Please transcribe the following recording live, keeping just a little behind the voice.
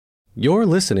You're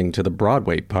listening to the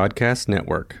Broadway Podcast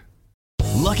Network.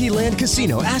 Lucky Land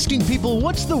Casino, asking people,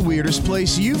 what's the weirdest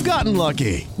place you've gotten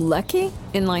lucky? Lucky?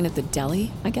 In line at the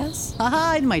deli, I guess?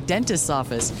 Aha, in my dentist's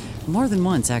office. More than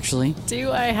once, actually.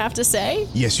 Do I have to say?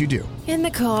 Yes, you do. In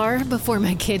the car before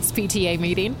my kids' PTA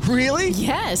meeting. Really?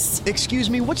 Yes. Excuse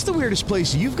me, what's the weirdest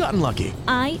place you've gotten lucky?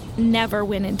 I never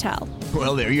win and tell.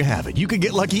 Well, there you have it. You can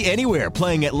get lucky anywhere,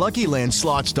 playing at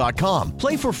LuckyLandSlots.com.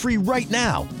 Play for free right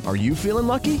now. Are you feeling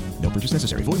lucky? No purchase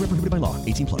necessary. Void where prohibited by law.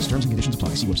 18+. Terms and conditions apply.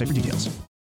 See website for details.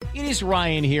 It is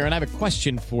Ryan here, and I have a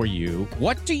question for you.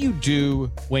 What do you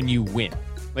do when you win?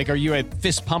 Like, are you a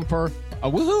fist pumper, a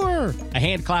woohooer, a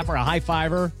hand clapper, a high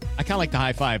fiver? I kind of like the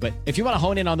high five, but if you want to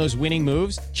hone in on those winning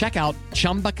moves, check out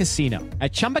Chumba Casino.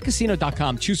 At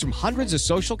ChumbaCasino.com, choose from hundreds of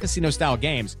social casino-style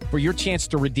games for your chance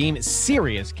to redeem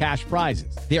serious cash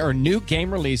prizes. There are new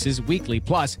game releases weekly,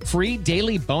 plus free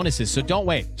daily bonuses. So don't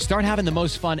wait. Start having the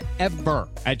most fun ever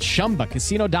at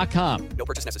ChumbaCasino.com. No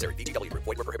purchase necessary. VGW. Void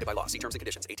where prohibited by law. See terms and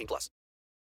conditions. 18+.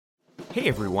 Hey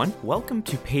everyone, welcome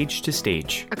to Page to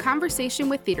Stage, a conversation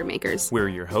with theater makers. We're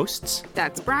your hosts.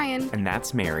 That's Brian. And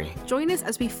that's Mary. Join us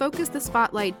as we focus the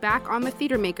spotlight back on the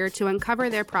theater maker to uncover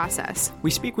their process. We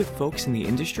speak with folks in the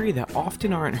industry that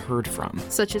often aren't heard from,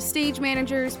 such as stage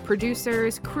managers,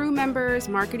 producers, crew members,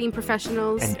 marketing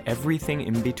professionals, and everything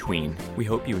in between. We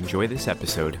hope you enjoy this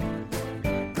episode.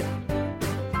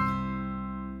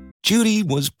 Judy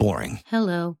was boring.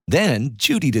 Hello. Then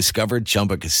Judy discovered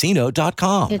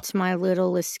ChumbaCasino.com. It's my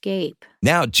little escape.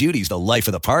 Now Judy's the life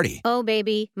of the party. Oh,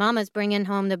 baby, mama's bringing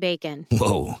home the bacon.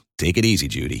 Whoa, take it easy,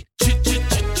 Judy.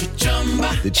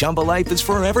 The Chumba life is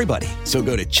for everybody. So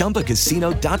go to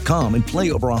ChumbaCasino.com and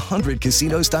play over 100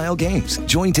 casino-style games.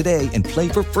 Join today and play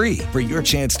for free for your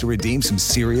chance to redeem some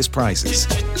serious prizes.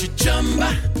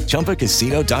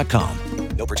 ChumbaCasino.com.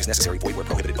 No purchase necessary. Void where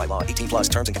prohibited by law. 18+.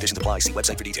 Terms and conditions apply. See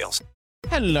website for details.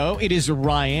 Hello, it is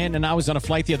Ryan, and I was on a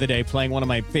flight the other day playing one of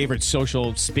my favorite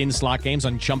social spin slot games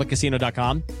on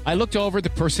ChumbaCasino.com. I looked over at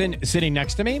the person sitting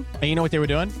next to me, and you know what they were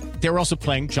doing? They were also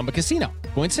playing Chumba Casino.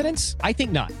 Coincidence? I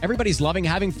think not. Everybody's loving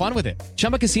having fun with it.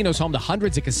 Chumba Casino is home to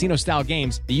hundreds of casino-style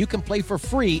games that you can play for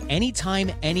free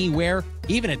anytime, anywhere,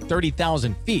 even at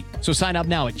 30,000 feet. So sign up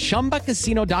now at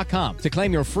ChumbaCasino.com to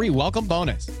claim your free welcome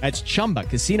bonus. That's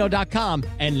ChumbaCasino.com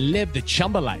and live the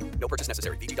Chumba life. No purchase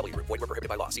necessary. VGW. Void where prohibited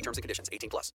by law. See terms and conditions.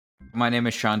 18+. My name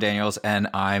is Sean Daniels, and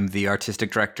I'm the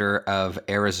artistic director of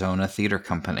Arizona Theater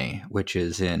Company, which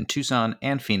is in Tucson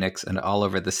and Phoenix and all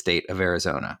over the state of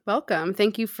Arizona. Welcome.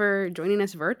 Thank you for joining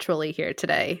us virtually here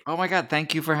today. Oh my God,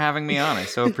 thank you for having me on. I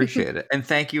so appreciate it. And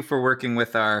thank you for working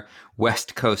with our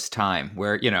West Coast time,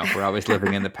 where, you know, we're always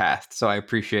living in the past. So I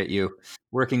appreciate you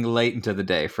working late into the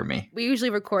day for me. We usually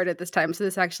record at this time, so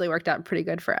this actually worked out pretty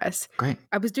good for us. Great.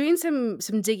 I was doing some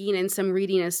digging and some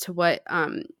reading as to what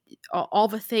all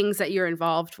the things that you're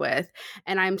involved with,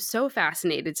 and I'm so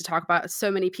fascinated to talk about so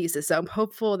many pieces. So I'm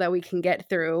hopeful that we can get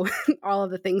through all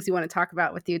of the things you want to talk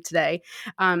about with you today.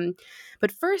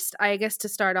 But first, I guess to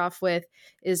start off with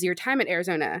is your time at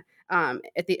Arizona.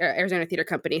 At the Arizona Theater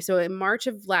Company. So in March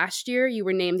of last year, you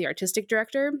were named the artistic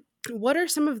director. What are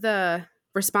some of the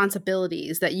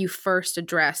responsibilities that you first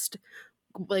addressed,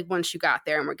 like once you got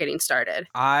there and were getting started?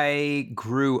 I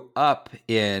grew up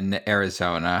in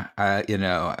Arizona,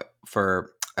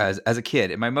 as a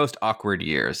kid in my most awkward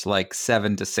years, like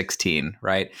 7 to 16,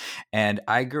 right? And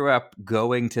I grew up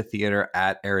going to theater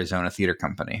at Arizona Theater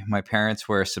Company. My parents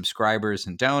were subscribers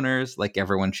and donors, like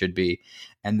everyone should be.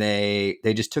 And they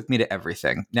just took me to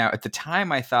everything. Now, at the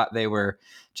time, I thought they were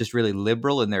just really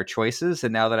liberal in their choices.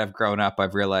 And now that I've grown up,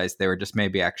 I've realized they were just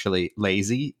maybe actually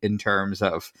lazy in terms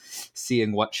of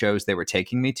seeing what shows they were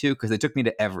taking me to, because they took me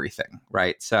to everything,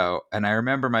 right? So, and I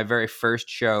remember my very first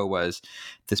show was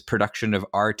this production of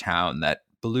Our Town that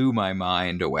blew my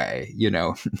mind away.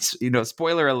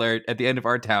 Spoiler alert, at the end of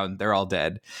Our Town, they're all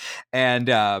dead.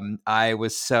 And I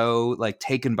was so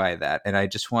taken by that. And I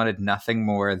just wanted nothing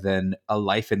more than a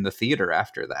life in the theater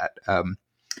after that.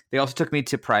 They also took me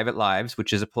to Private Lives,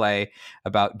 which is a play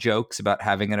about jokes about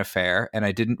having an affair. And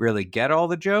I didn't really get all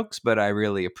the jokes, but I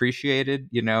really appreciated,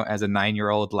 as a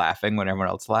 9-year-old laughing when everyone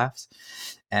else laughs.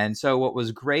 And so what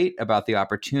was great about the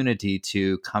opportunity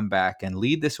to come back and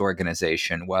lead this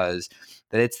organization was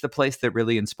that it's the place that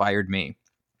really inspired me,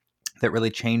 that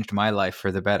really changed my life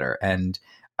for the better. And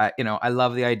I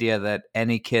love the idea that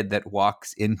any kid that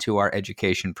walks into our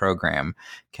education program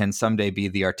can someday be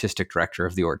the artistic director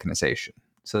of the organization.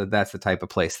 so that that's the type of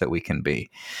place that we can be.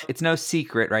 It's no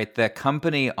secret, right? The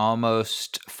company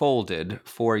almost folded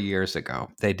 4 years ago.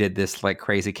 They did this like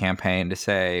crazy campaign to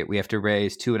say we have to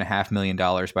raise $2.5 million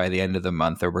by the end of the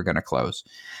month or we're going to close.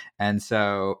 And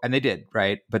they did,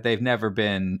 right? But they've never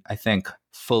been, I think,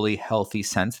 fully healthy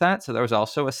since that. So there was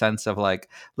also a sense of like,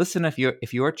 listen,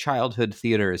 if your childhood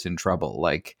theater is in trouble,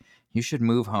 like you should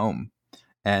move home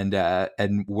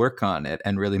and work on it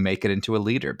and really make it into a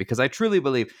leader. Because I truly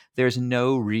believe there's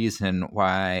no reason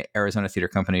why Arizona Theater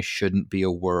Company shouldn't be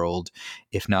a world,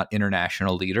 if not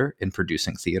international, leader in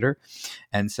producing theater.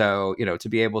 And so, to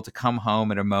be able to come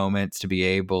home at a moment, to be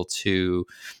able to,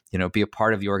 be a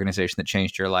part of the organization that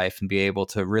changed your life and be able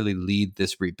to really lead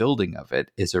this rebuilding of it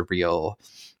is it's a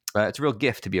real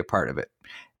gift to be a part of it.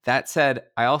 That said,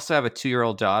 I also have a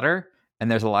 2-year-old daughter, and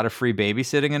there's a lot of free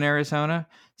babysitting in Arizona.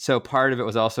 So part of it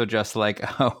was also just like,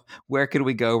 oh, where could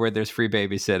we go where there's free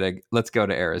babysitting? Let's go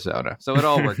to Arizona. So it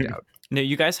all worked out. Now,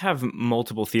 you guys have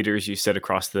multiple theaters, you said,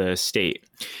 across the state.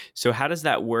 So how does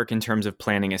that work in terms of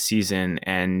planning a season?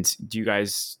 And do you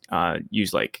guys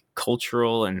use like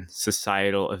cultural and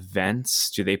societal events?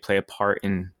 Do they play a part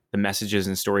in the messages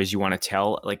and stories you want to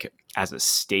tell, like as a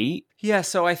state? Yeah,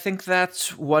 so I think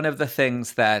that's one of the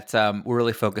things that we're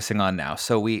really focusing on now.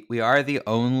 So we are the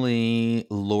only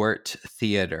LORT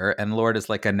theater, and LORT is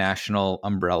like a national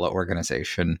umbrella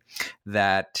organization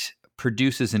that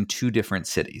produces in 2 different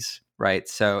cities, right?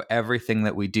 So everything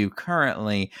that we do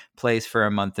currently plays for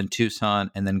a month in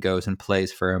Tucson and then goes and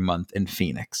plays for a month in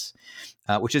Phoenix,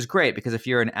 which is great because if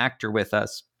you're an actor with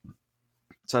us,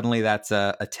 suddenly that's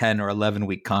a 10 or 11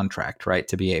 week contract, right,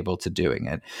 to be able to doing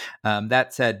it.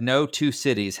 That said, no 2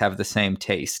 cities have the same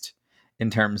taste in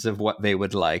terms of what they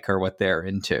would like or what they're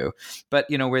into. But,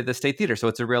 we're the state theater, so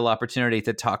it's a real opportunity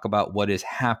to talk about what is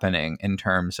happening in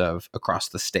terms of across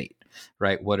the state,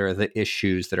 right? What are the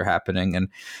issues that are happening? And,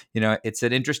 it's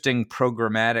an interesting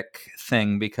programmatic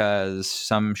thing because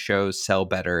some shows sell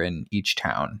better in each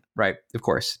town, right? Of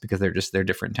course, because they're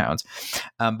different towns.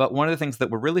 But one of the things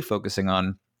that we're really focusing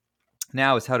on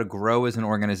now is how to grow as an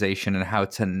organization and how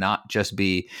to not just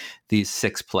be these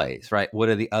 6 plays, right? What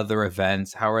are the other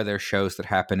events? How are there shows that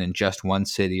happen in just one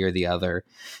city or the other?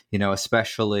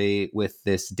 Especially with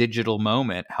this digital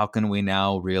moment, how can we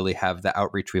now really have the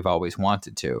outreach we've always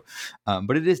wanted to?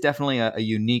 But it is definitely a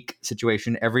unique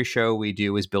situation. Every show we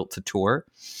do is built to tour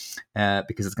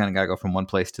because it's kind of got to go from one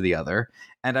place to the other.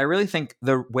 And I really think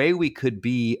the way we could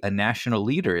be a national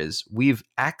leader is we've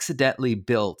accidentally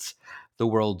built the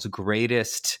world's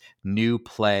greatest new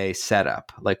play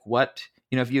setup. Like what,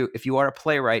 if you are a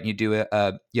playwright and you do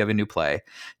you have a new play,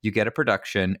 you get a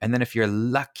production, and then if you're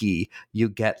lucky, you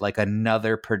get like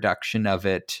another production of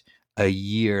it a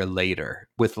year later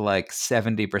with like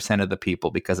 70% of the people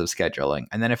because of scheduling.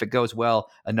 And then if it goes well,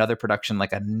 another production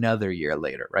like another year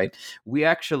later, right? We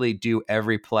actually do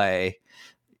every play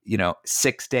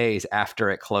 6 days after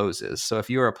it closes. So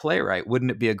if you're a playwright, wouldn't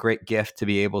it be a great gift to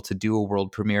be able to do a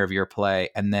world premiere of your play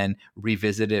and then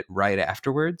revisit it right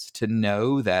afterwards, to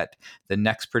know that the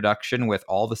next production with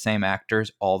all the same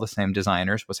actors, all the same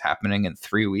designers was happening in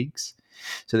 3 weeks,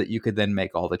 so that you could then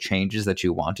make all the changes that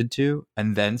you wanted to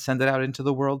and then send it out into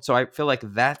the world? So I feel like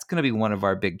that's going to be one of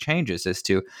our big changes, is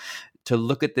to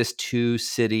look at this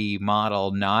 2-city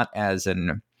model not as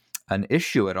an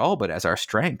issue at all, but as our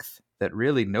strength. That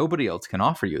really nobody else can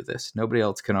offer you this. Nobody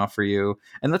else can offer you.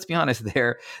 And let's be honest,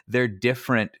 they're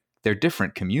different. They're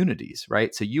different communities,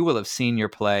 right? So you will have seen your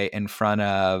play in front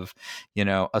of,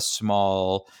 a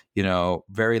small,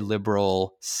 very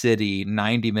liberal city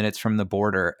 90 minutes from the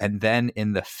border, and then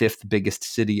in the 5th biggest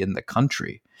city in the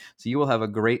country. So you will have a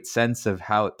great sense of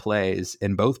how it plays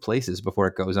in both places before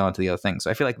it goes on to the other thing.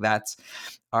 So I feel like that's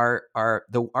our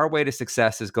way to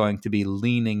success is going to be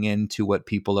leaning into what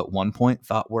people at one point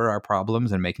thought were our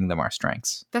problems and making them our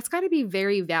strengths. That's got to be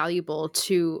very valuable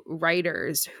to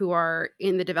writers who are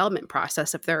in the development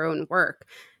process of their own work.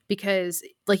 Because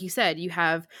like you said, you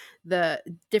have the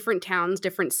different towns,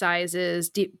 different sizes,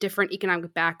 different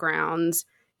economic backgrounds,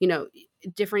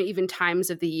 different even times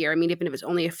of the year. I mean, even if it's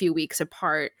only a few weeks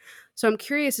apart. So I'm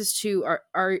curious as to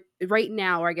are right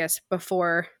now, or I guess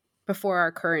before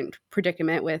our current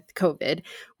predicament with COVID,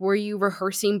 were you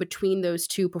rehearsing between those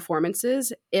 2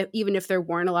 performances, even if there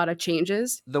weren't a lot of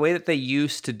changes? The way that they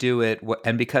used to do it,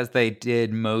 and because they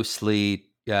did mostly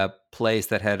plays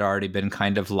that had already been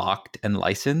kind of locked and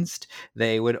licensed,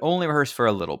 they would only rehearse for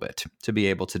a little bit to be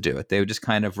able to do it. They would just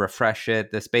kind of refresh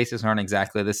it. The spaces aren't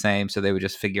exactly the same, so they would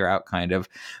just figure out kind of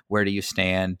where do you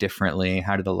stand differently,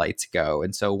 how do the lights go.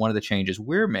 And so one of the changes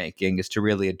we're making is to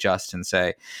really adjust and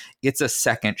say, it's a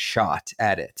second shot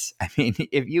at it. I mean,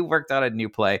 if you worked on a new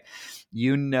play,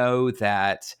 you know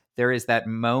that there is that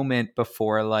moment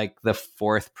before like the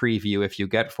fourth preview, if you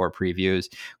get 4 previews,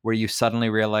 where you suddenly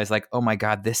realize like, oh my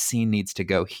God, this scene needs to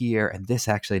go here and this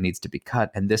actually needs to be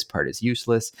cut and this part is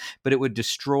useless. But it would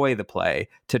destroy the play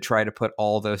to try to put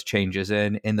all those changes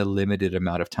in the limited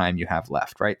amount of time you have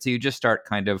left, right? So you just start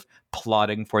kind of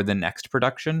plotting for the next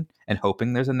production and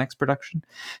hoping there's a next production.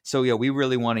 So yeah, we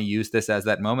really want to use this as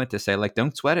that moment to say like,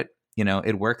 don't sweat it. You know,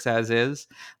 it works as is.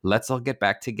 Let's all get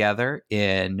back together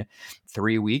in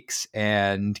 3 weeks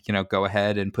and, you know, go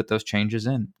ahead and put those changes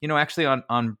in. You know, actually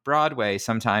on Broadway,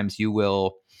 sometimes you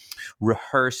will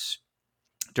rehearse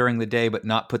during the day, but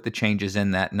not put the changes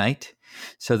in that night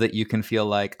so that you can feel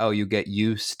like, oh, you get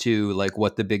used to like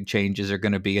what the big changes are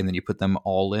going to be. And then you put them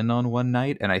all in on one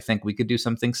night. And I think we could do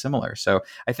something similar. So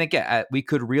I think we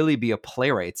could really be a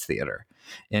playwrights theater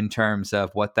in terms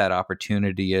of what that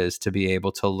opportunity is to be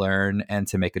able to learn and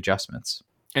to make adjustments.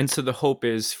 And so the hope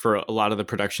is for a lot of the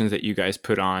productions that you guys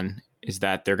put on is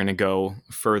that they're going to go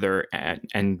further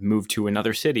and move to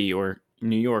another city or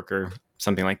New York or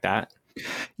something like that.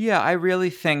 Yeah, I really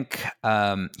think,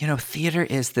 theater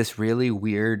is this really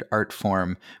weird art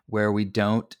form where we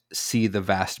don't see the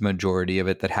vast majority of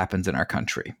it that happens in our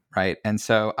country, right? And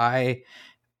so I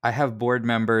have board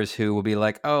members who will be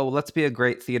like, oh, let's be a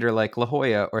great theater like La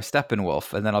Jolla or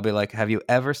Steppenwolf. And then I'll be like, have you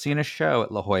ever seen a show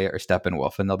at La Jolla or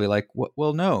Steppenwolf? And they'll be like,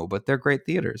 well, no, but they're great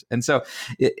theaters. And so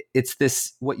it's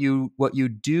this, what you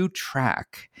do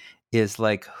track is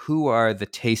like, who are the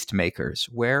tastemakers?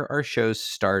 Where are shows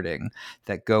starting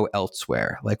that go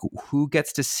elsewhere? Like, who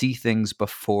gets to see things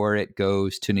before it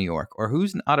goes to New York? Or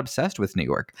who's not obsessed with New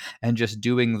York and just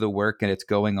doing the work and it's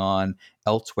going on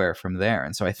elsewhere from there?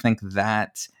 And so I think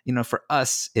that, for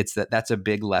us, it's that's a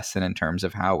big lesson in terms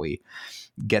of how we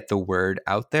get the word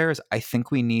out there. Is I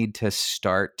think we need to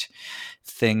start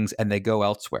things and they go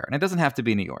elsewhere. And it doesn't have to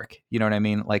be New York. You know what I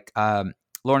mean? Like,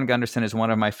 Lauren Gunderson is one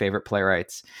of my favorite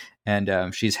playwrights,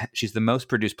 and she's the most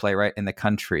produced playwright in the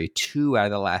country 2 out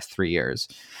of the last 3 years.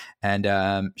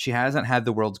 And she hasn't had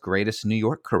the world's greatest New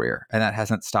York career, and that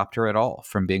hasn't stopped her at all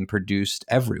from being produced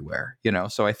everywhere,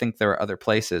 So I think there are other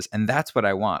places, and that's what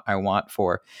I want. I want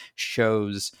for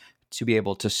shows to be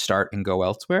able to start and go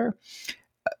elsewhere.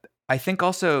 I think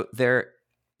also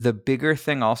the bigger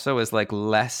thing also is like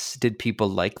less did people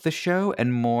like the show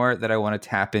and more that I want to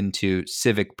tap into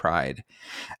civic pride.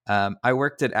 I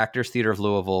worked at Actors Theater of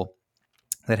Louisville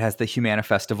that has the Humana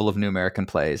Festival of New American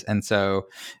Plays. And so,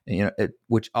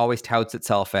 which always touts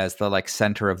itself as the like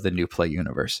center of the new play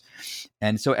universe.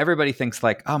 And so everybody thinks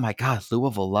like, oh my God,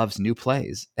 Louisville loves new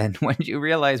plays. And when you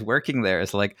realize working there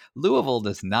is like, Louisville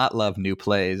does not love new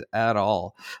plays at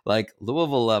all. Like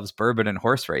Louisville loves bourbon and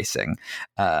horse racing.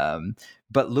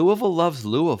 But Louisville loves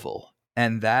Louisville.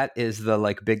 And that is the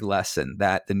like big lesson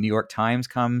that the New York Times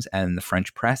comes and the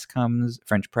French press comes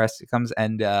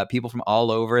and people from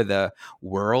all over the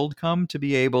world come to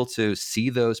be able to see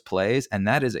those plays. And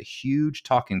that is a huge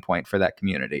talking point for that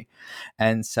community.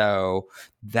 And so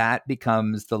that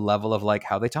becomes the level of like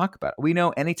how they talk about it. We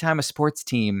know anytime a sports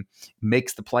team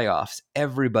makes the playoffs,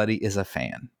 everybody is a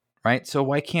fan. Right. So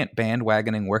why can't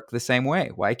bandwagoning work the same way?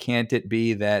 Why can't it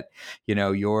be that,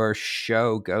 your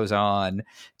show goes on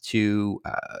to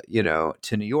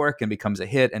New York and becomes a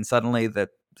hit and suddenly the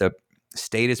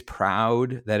state is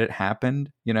proud that it happened,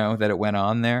 that it went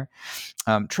on there.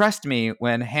 Trust me,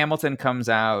 when Hamilton comes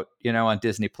out, on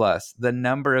Disney Plus, the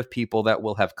number of people that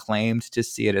will have claimed to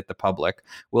see it at the public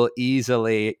will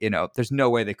easily, there's no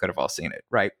way they could have all seen it,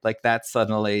 right? Like that's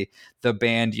suddenly the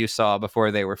band you saw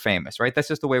before they were famous, right? That's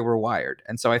just the way we're wired.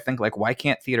 And so I think like, why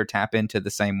can't theater tap into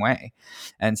the same way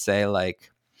and say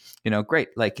like, great,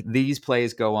 like these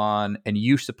plays go on and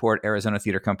you support Arizona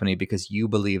Theater Company because you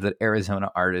believe that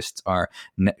Arizona artists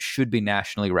should be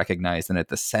nationally recognized and at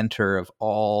the center of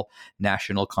all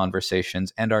national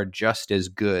conversations and are just as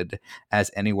good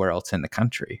as anywhere else in the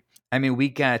country. I mean, we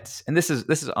get, and this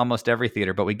is almost every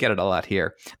theater, but we get it a lot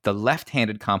here, the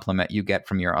left-handed compliment you get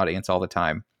from your audience all the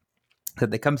time. That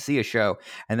they come see a show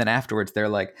and then afterwards they're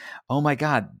like, oh my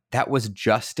God, that was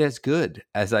just as good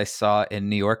as I saw in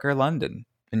New York or London.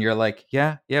 And you're like,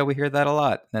 yeah, we hear that a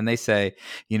lot. And they say,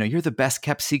 you're the best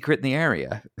kept secret in the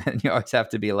area. And you always have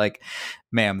to be like,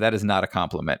 ma'am, that is not a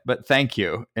compliment, but thank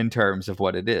you in terms of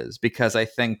what it is. Because I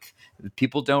think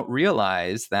people don't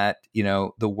realize that,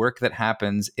 the work that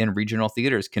happens in regional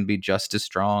theaters can be just as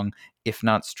strong, if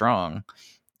not strong,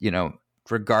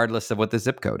 regardless of what the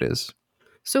zip code is.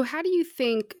 So how do you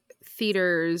think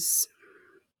theaters,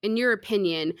 in your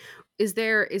opinion, is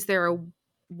there a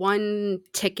one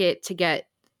ticket to get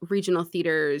regional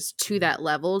theaters to that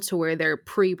level, to where they're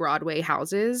pre-Broadway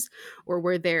houses, or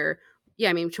where they're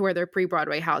to where they're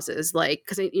pre-Broadway houses? Like,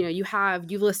 because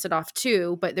you listed off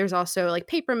two, but there's also like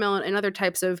Paper Mill and other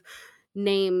types of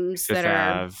names that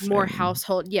are more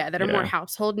household more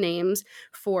household names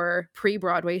for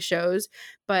pre-Broadway shows.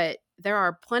 But there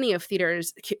are plenty of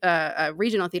theaters,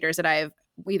 regional theaters, that I've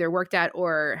either worked at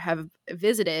or have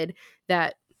visited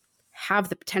that have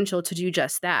the potential to do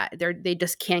just that. They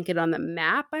just can't get on the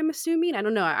map, I'm assuming. I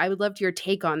don't know. I would love your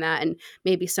take on that, and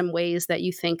maybe some ways that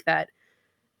you think that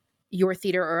your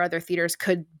theater or other theaters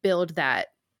could build that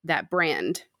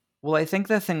brand. Well, I think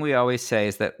the thing we always say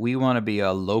is that we want to be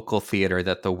a local theater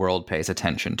that the world pays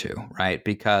attention to, right?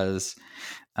 Because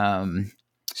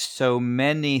so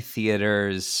many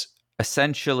theaters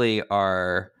essentially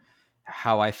are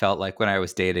how I felt like when I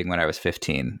was dating when I was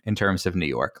 15 in terms of New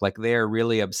York. Like, they're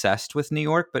really obsessed with New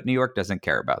York, but New York doesn't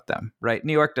care about them, right?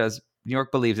 New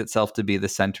York believes itself to be the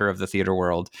center of the theater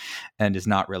world and is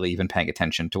not really even paying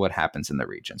attention to what happens in the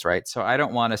regions, right? So I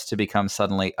don't want us to become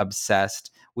suddenly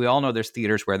obsessed. We all know there's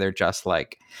theaters where they're just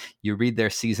like, you read their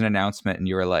season announcement and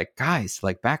you're like, guys,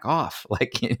 like, back off.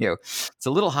 Like, it's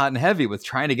a little hot and heavy with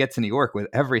trying to get to New York with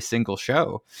every single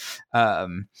show.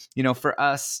 For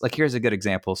us, like, here's a good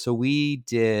example. So we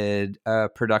did a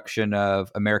production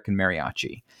of American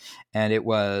Mariachi, and it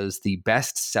was the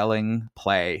best-selling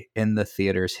play in the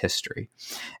theater's history.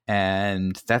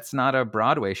 And that's not a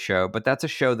Broadway show, but that's a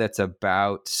show that's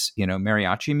about,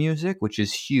 mariachi music, which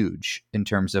is huge in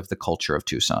terms of the culture of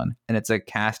Tucson. And it's a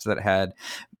cast that had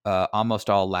almost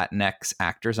all Latinx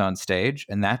actors on stage,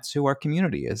 and that's who our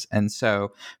community is. And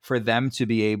so for them to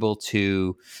be able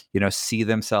to, see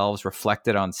themselves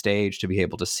reflected on stage, to be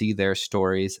able to see their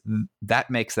stories, that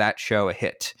makes that show a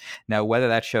hit. Now, whether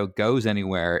that show goes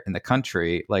anywhere in the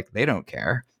country, like, they don't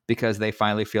care, because they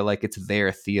finally feel like it's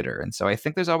their theater. And so I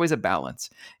think there's always a balance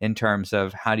in terms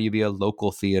of how do you be a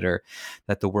local theater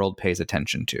that the world pays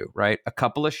attention to, right? A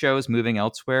couple of shows moving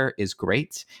elsewhere is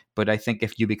great, but I think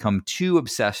if you become too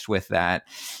obsessed with that,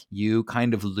 you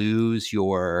kind of lose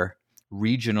your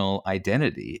regional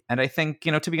identity. And I think,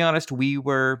 to be honest, we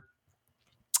were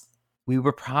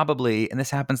probably, and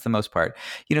this happens the most part,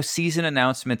 season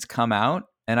announcements come out,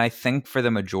 and I think for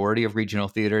the majority of regional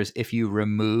theaters, if you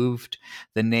removed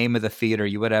the name of the theater,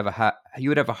 you would have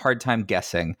a hard time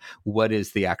guessing what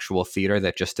is the actual theater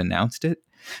that just announced it,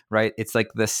 right? It's like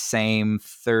the same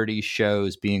 30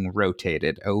 shows being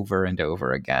rotated over and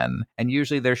over again. And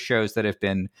usually there's shows that have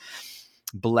been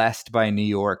blessed by New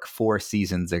York 4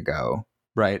 seasons ago,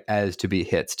 right, as to be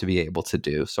hits to be able to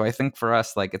do. So I think for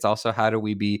us, like, it's also how do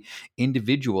we be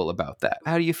individual about that?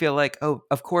 How do you feel like, oh,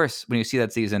 of course, when you see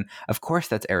that season, of course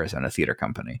that's Arizona Theater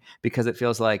Company, because it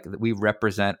feels like we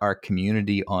represent our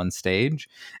community on stage.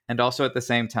 And also at the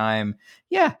same time,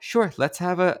 yeah, sure, let's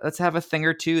have a thing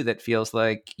or two that feels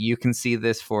like you can see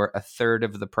this for a third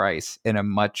of the price in a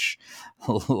much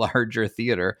larger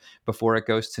theater before it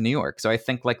goes to New York. So I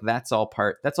think like that's all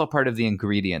part of the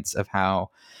ingredients of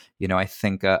how, I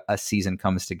think a season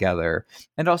comes together,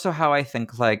 and also how I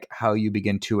think like how you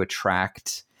begin to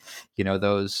attract,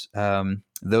 those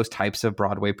types of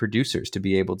Broadway producers to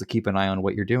be able to keep an eye on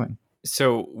what you're doing.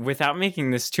 So without making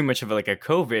this too much of a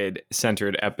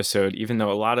COVID-centered episode, even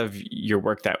though a lot of your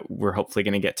work that we're hopefully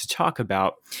going to get to talk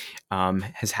about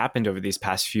has happened over these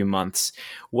past few months,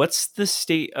 what's the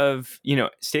state of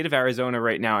Arizona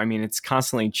right now? I mean, it's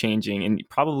constantly changing, and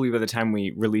probably by the time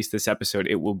we release this episode,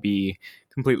 it will be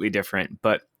completely different.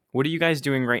 But what are you guys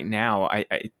doing right now?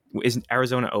 Is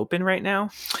Arizona open right now?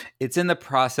 It's in the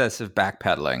process of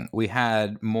backpedaling. We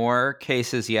had more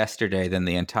cases yesterday than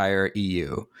the entire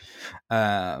EU.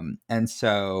 And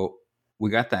so we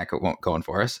got that going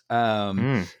for us.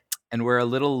 And we're a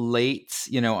little late.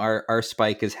 Our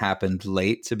spike has happened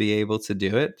late to be able to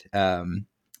do it.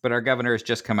 But our governor has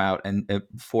just come out and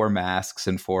for masks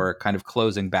and for kind of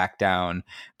closing back down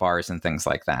bars and things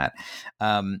like that.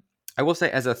 I will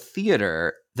say, as a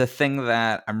theater, the thing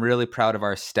that I'm really proud of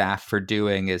our staff for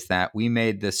doing is that we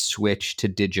made this switch to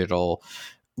digital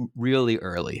really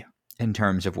early. in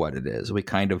terms of what it is. We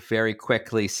kind of very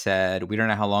quickly said, we don't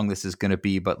know how long this is going to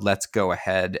be, but let's go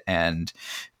ahead and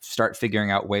start figuring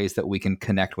out ways that we can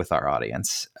connect with our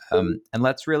audience. And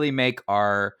let's really make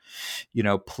our,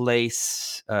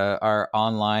 place, our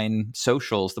online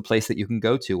socials, the place that you can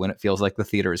go to when it feels like the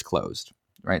theater is closed,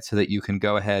 right? So that you can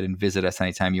go ahead and visit us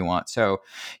anytime you want. So,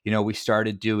 we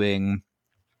started doing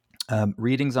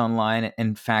readings online.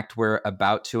 In fact, we're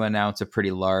about to announce a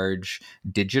pretty large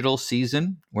digital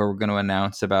season where we're going to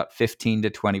announce about 15 to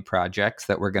 20 projects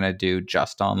that we're going to do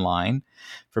just online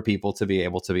for people to be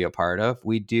able to be a part of.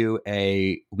 We do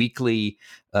a weekly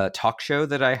talk show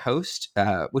that I host,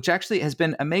 which actually has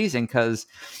been amazing because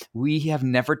we have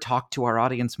never talked to our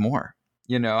audience more.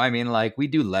 We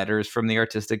do letters from the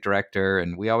artistic director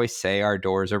and we always say our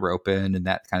doors are open and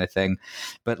that kind of thing.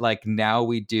 But now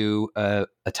we do a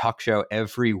talk show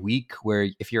every week where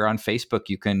if you're on Facebook,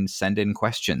 you can send in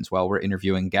questions while we're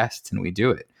interviewing guests, and we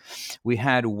do it. We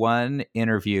had one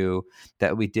interview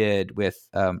that we did with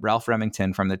Ralph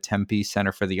Remington from the Tempe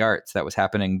Center for the Arts that was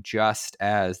happening just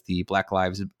as the Black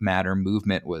Lives Matter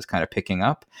movement was kind of picking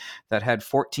up, that had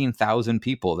 14,000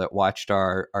 people that watched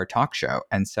our talk show.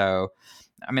 And so,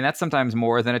 that's sometimes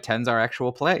more than attends our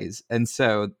actual plays. And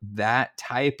so that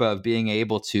type of being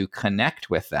able to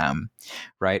connect with them,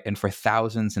 right? And for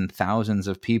thousands and thousands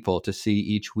of people to see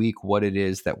each week what it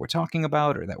is that we're talking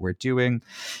about or that we're doing,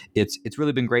 it's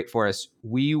really been great for us.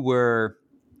 We were,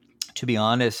 to be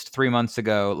honest, 3 months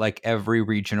ago, like every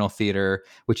regional theater,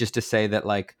 which is to say that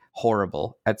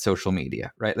horrible at social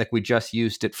media, right? We just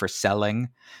used it for selling.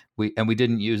 We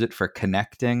didn't use it for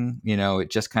connecting. It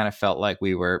just kind of felt like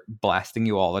we were blasting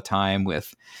you all the time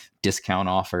with discount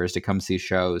offers to come see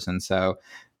shows. And so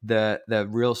the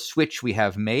real switch we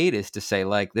have made is to say,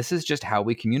 this is just how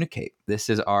we communicate. This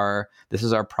is our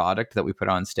product that we put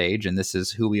on stage, and this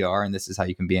is who we are, and this is how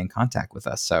you can be in contact with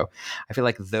us. So I feel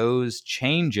like those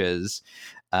changes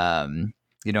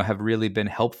have really been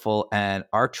helpful. And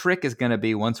our trick is going to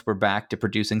be, once we're back to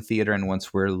producing theater and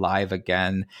once we're live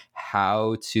again,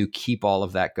 how to keep all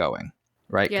of that going,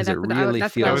 right? Because it really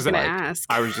feels like...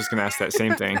 I was just going to ask that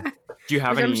same thing. Do you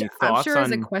have any thoughts I'm sure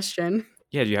as a question.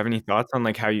 Yeah, do you have any thoughts on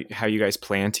how you guys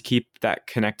plan to keep that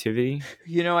connectivity?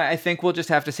 I think we'll just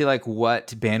have to see what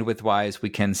bandwidth wise we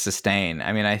can sustain.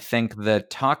 I think the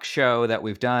talk show that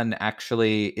we've done,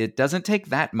 actually, it doesn't take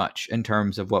that much in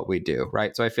terms of what we do,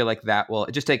 right? So I feel like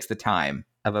it just takes the time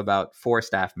of about 4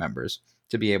 staff members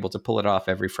to be able to pull it off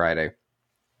every Friday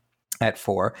at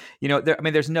 4.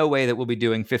 There's no way that we'll be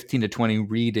doing 15 to 20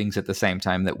 readings at the same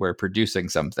time that we're producing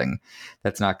something.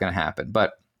 That's not going to happen.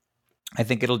 But I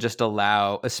think it'll just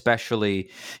allow,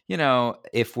 especially,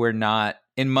 if we're not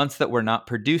in months that we're not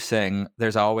producing,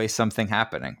 there's always something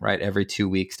happening, right? Every 2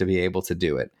 weeks to be able to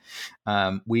do it.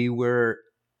 We were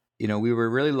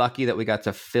really lucky that we got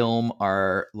to film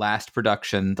our last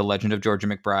production, The Legend of Georgia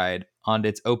McBride, on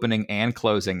its opening and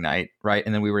closing night, right?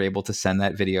 And then we were able to send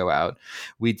that video out.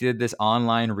 We did this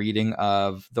online reading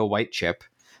of The White Chip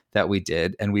that we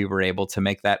did, and we were able to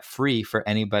make that free for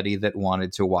anybody that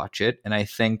wanted to watch it. And I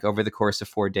think over the course of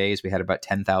 4 days, we had about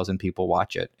 10,000 people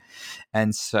watch it.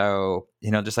 And so,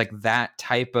 just that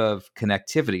type of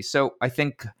connectivity. So I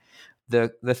think the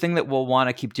thing that we'll want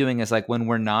to keep doing is when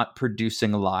we're not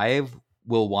producing live,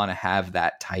 we'll want to have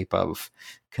that type of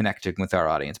connecting with our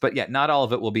audience. But yeah, not all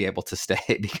of it will be able to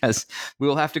stay because we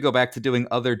will have to go back to doing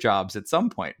other jobs at some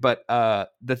point. But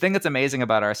the thing that's amazing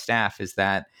about our staff is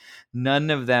that none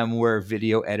of them were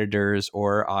video editors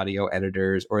or audio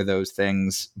editors or those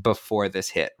things before this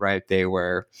hit, right? They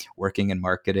were working in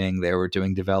marketing, they were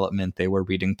doing development, they were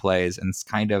reading plays. And it's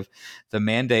kind of the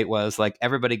mandate was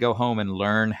everybody go home and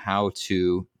learn how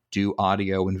to do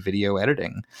audio and video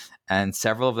editing. And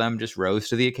several of them just rose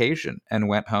to the occasion and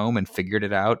went home and figured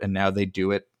it out. And now they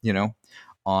do it,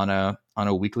 on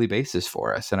a weekly basis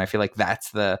for us. And I feel like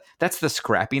that's the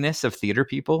scrappiness of theater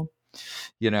people.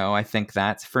 I think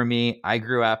that's, for me, I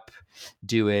grew up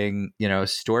doing,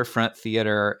 storefront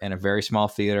theater in a very small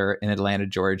theater in Atlanta,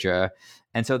 Georgia.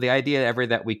 And so the idea ever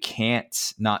that we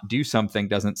can't not do something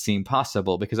doesn't seem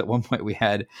possible, because at one point we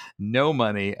had no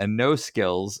money and no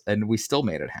skills and we still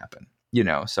made it happen.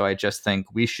 So I just think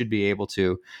we should be able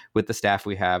to, with the staff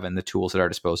we have and the tools at our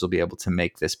disposal, be able to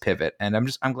make this pivot. And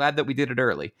I'm glad that we did it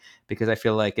early, because I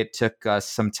feel like it took us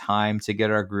some time to get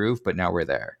our groove, but now we're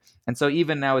there. And so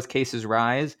even now, as cases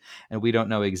rise and we don't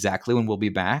know exactly when we'll be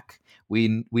back,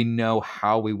 we know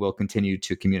how we will continue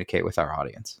to communicate with our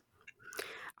audience.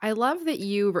 I love that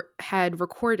you had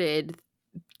recorded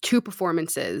 2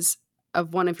 performances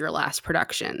of one of your last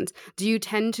productions. Do you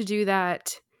tend to do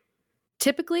that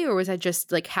typically, or was that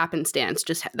just like happenstance?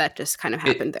 That just kind of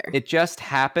happened there. It just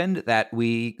happened that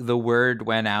the word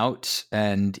went out,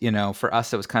 and for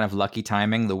us it was kind of lucky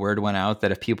timing. The word went out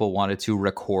that if people wanted to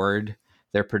record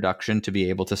their production to be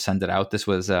able to send it out, this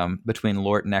was between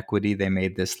Lorton Equity. They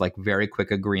made this like very quick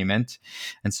agreement,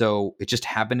 and so it just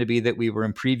happened to be that we were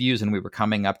in previews and we were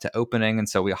coming up to opening, and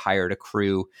so we hired a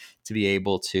crew to be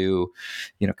able to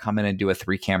come in and do a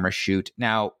 3-camera shoot.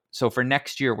 Now, so for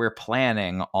next year, we're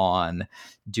planning on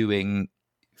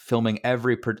filming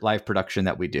every live production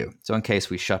that we do. So in case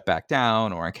we shut back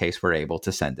down, or in case we're able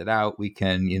to send it out, we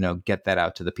can, get that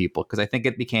out to the people, because I think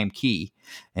it became key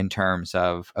in terms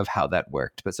of how that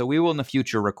worked. But so we will in the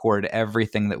future record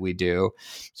everything that we do.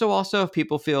 So also if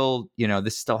people feel,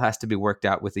 this still has to be worked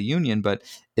out with the union, but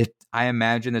I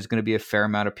imagine there's going to be a fair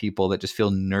amount of people that just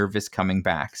feel nervous coming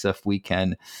back. So if we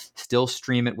can still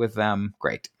stream it with them,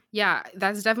 great. Yeah,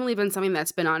 that's definitely been something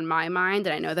that's been on my mind.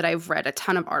 And I know that I've read a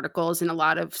ton of articles and a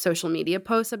lot of social media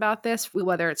posts about this,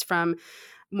 whether it's from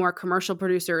more commercial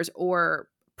producers or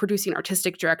producing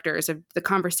artistic directors, of the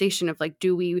conversation of like,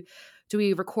 do we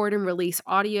record and release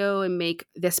audio and make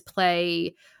this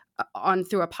play on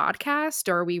through a podcast,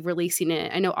 or are we releasing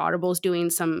it? I know Audible's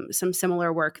doing some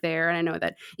similar work there, and I know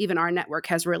that even our network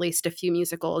has released a few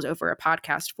musicals over a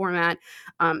podcast format.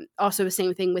 Also the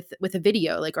same thing with a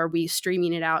video, like, are we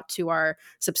streaming it out to our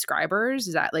subscribers?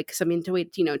 Is that like something to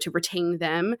wait, to retain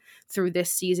them through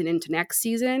this season into next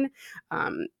season?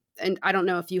 And I don't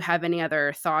know if you have any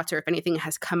other thoughts, or if anything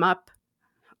has come up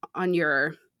on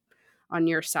your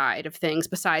side of things,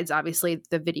 besides obviously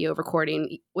the video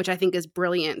recording, which I think is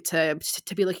brilliant to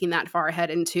be looking that far ahead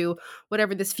into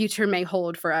whatever this future may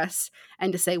hold for us,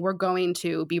 and to say we're going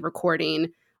to be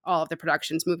recording all of the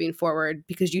productions moving forward,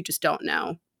 because you just don't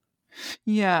know.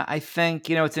 Yeah, I think,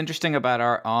 what's interesting about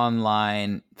our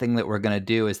online thing that we're going to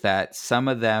do is that some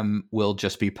of them will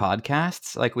just be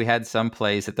podcasts. Like we had some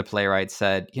plays that the playwright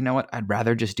said, you know what, I'd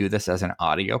rather just do this as an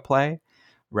audio play,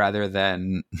 rather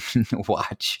than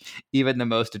watch even the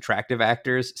most attractive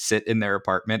actors sit in their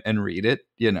apartment and read it,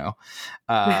 yeah.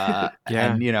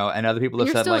 And other people have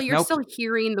said, like, you're nope. still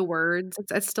hearing the words.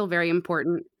 That's still very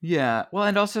important. Yeah. Well,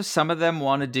 and also some of them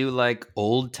want to do like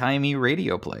old timey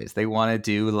radio plays. They want to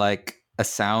do like a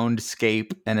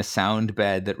soundscape and a sound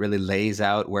bed that really lays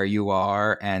out where you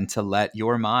are, and to let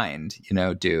your mind,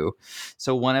 do.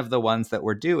 So one of the ones that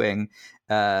we're doing,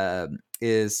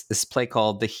 is this play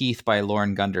called The Heath by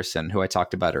Lauren Gunderson, who I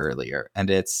talked about earlier. And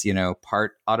it's,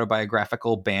 part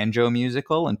autobiographical banjo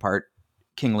musical and part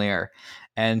King Lear.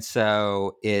 And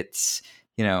so it's,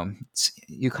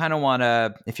 you kind of want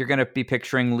to, if you're going to be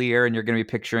picturing Lear and you're going to be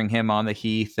picturing him on the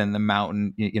heath and the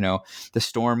mountain, the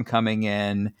storm coming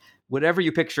in, whatever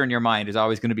you picture in your mind is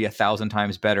always going to be 1,000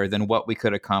 times better than what we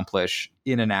could accomplish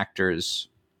in an actor's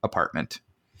apartment,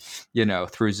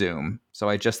 through Zoom. So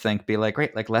I just think, be like,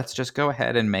 great, like, let's just go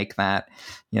ahead and make that,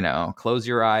 close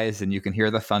your eyes and you can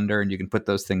hear the thunder and you can put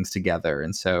those things together.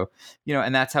 And so,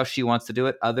 and that's how she wants to do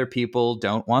it. Other people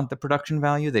don't want the production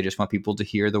value. They just want people to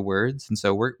hear the words. And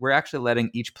so we're actually letting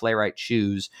each playwright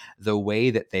choose the way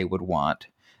that they would want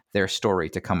their story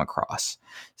to come across,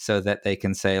 so that they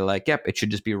can say like, yep, it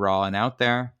should just be raw and out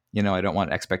there. I don't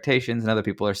want expectations. And other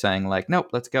people are saying like, nope,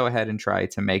 let's go ahead and try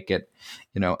to make it,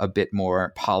 a bit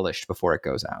more polished before it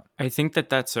goes out. I think that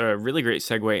that's a really great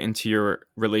segue into your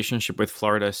relationship with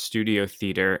Florida Studio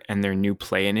Theater and their new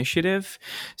play initiative.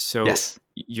 So yes,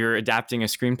 you're adapting a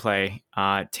screenplay,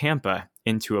 Tampa,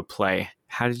 into a play.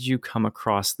 How did you come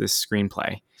across this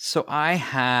screenplay? So I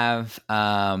have,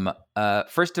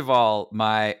 first of all,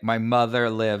 my mother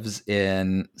lives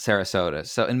in Sarasota.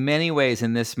 So in many ways,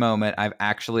 in this moment, I've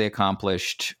actually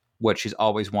accomplished what she's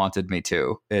always wanted me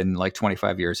to in like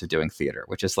 25 years of doing theater,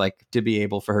 which is like to be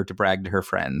able for her to brag to her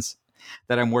friends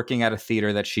that I'm working at a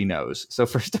theater that she knows. So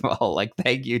first of all, like,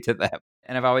 thank you to them.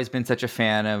 And I've always been such a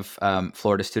fan of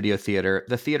Florida Studio Theater.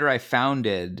 The theater I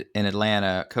founded in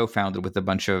Atlanta, co-founded with a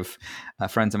bunch of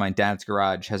friends of mine, Dad's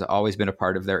Garage, has always been a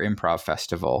part of their improv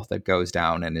festival that goes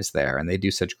down and is there. And they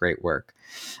do such great work.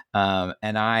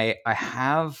 And I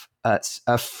have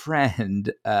a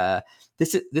friend,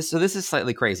 this is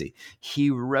slightly crazy. He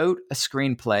wrote a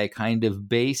screenplay kind of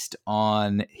based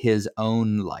on his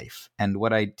own life. And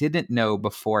what I didn't know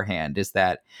beforehand is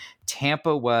that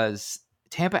Tampa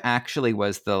actually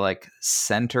was the like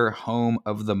center home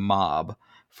of the mob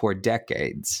for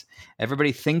decades.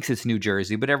 Everybody thinks it's New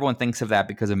Jersey, but everyone thinks of that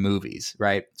because of movies,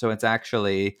 right? So it's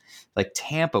actually like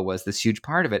Tampa was this huge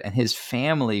part of it. And his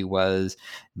family was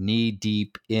knee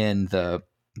deep in the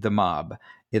the mob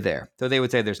there, though they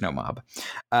would say there's no mob.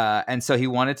 And so he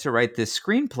wanted to write this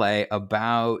screenplay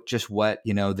about just what,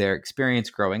 their experience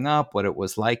growing up, what it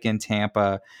was like in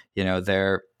Tampa,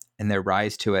 their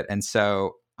rise to it. And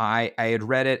so I had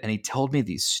read it, and he told me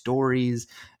these stories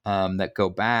that go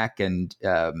back, and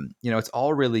it's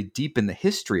all really deep in the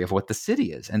history of what the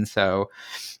city is. And so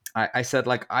I said,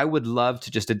 like, I would love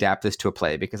to just adapt this to a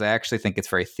play, because I actually think it's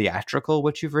very theatrical,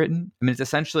 what you've written. I mean, it's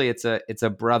essentially it's a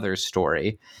brother's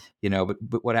story,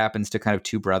 but what happens to kind of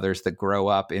two brothers that grow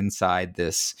up inside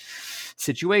this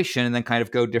situation and then kind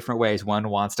of go different ways. One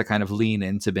wants to kind of lean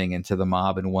into being into the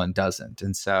mob, and one doesn't.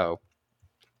 And so,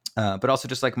 but also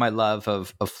just like my love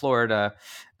of Florida,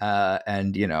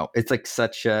 and it's like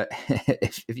such a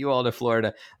if you all to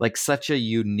Florida, like such a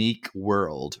unique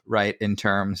world, right, in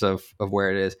terms of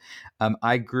where it is.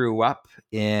 I grew up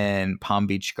in Palm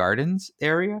Beach Gardens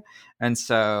area, and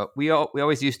so we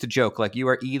always used to joke, like, you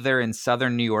are either in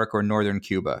southern New York or northern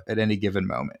Cuba at any given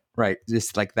moment, right?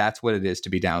 Just like that's what it is to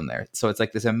be down there. So it's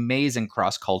like this amazing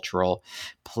cross-cultural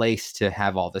place to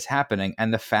have all this happening,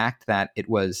 and the fact that it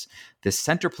was this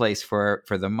center place for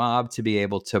the mob to be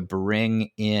able to bring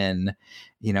in,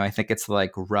 I think it's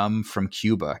like rum from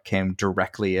Cuba came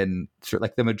directly in through,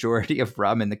 like, the majority of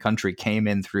rum in the country came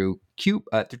in through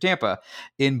Tampa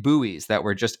in buoys that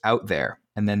were just out there,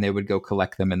 and then they would go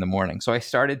collect them in the morning. So I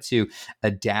started to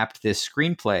adapt this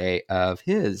screenplay of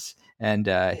his and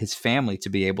his family to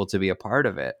be able to be a part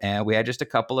of it. And we had just a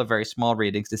couple of very small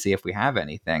readings to see if we have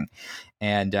anything.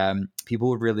 And people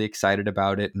were really excited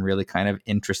about it and really kind of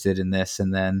interested in this.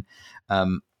 And then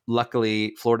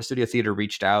luckily, Florida Studio Theater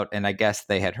reached out, and I guess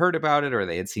they had heard about it or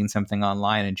they had seen something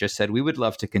online and just said, we would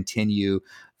love to continue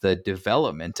the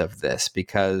development of this,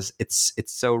 because it's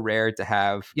so rare to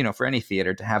have, for any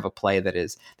theater to have a play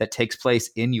that takes place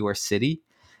in your city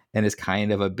and is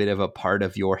kind of a bit of a part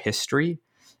of your history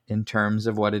in terms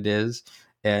of what it is.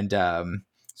 And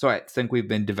so I think we've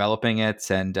been developing it,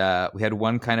 and we had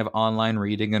one kind of online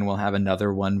reading, and we'll have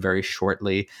another one very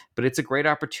shortly. But it's a great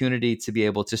opportunity to be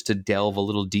able just to delve a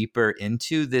little deeper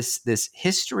into this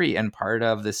history and part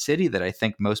of the city that I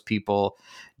think most people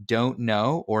don't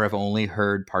know or have only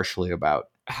heard partially about.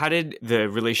 How did the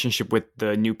relationship with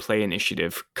the New Play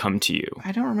Initiative come to you?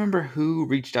 I don't remember who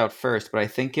reached out first, but I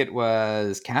think it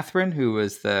was Catherine, who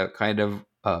was the kind of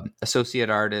associate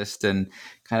artist and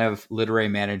kind of literary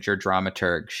manager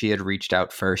dramaturg. She had reached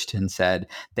out first and said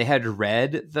they had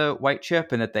read The White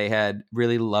Chip and that they had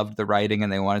really loved the writing,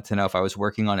 and they wanted to know if I was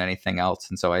working on anything else.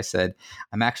 And so I said,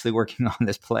 I'm actually working on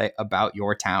this play about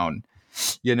your town,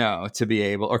 to be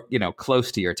able, or,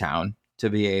 close to your town, to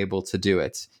be able to do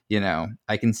it.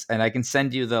 I can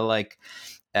send you the, like,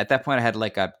 at that point I had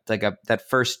that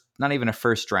first, not even a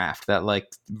first draft, that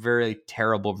like very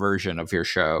terrible version of your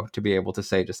show to be able to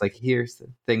say, just like, here's the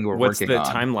thing we're working on. What's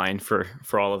the timeline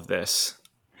for all of this?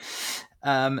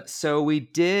 So we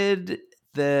did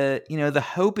the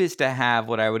hope is to have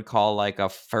what I would call like a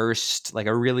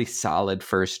really solid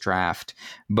first draft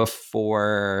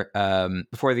before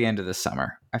the end of the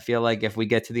summer. I feel like if we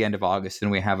get to the end of August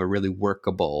and we have a really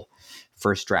workable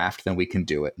first draft, then we can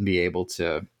do it and be able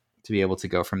to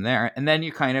go from there. And then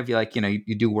you kind of,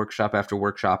 you do workshop after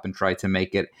workshop and try to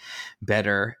make it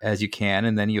better as you can.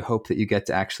 And then you hope that you get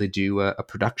to actually do a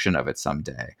production of it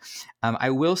someday. I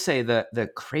will say that the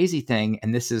crazy thing,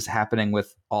 and this is happening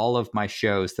with all of my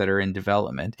shows that are in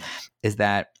development, is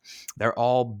that they're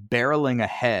all barreling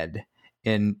ahead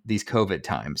in these COVID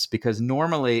times, because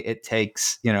normally it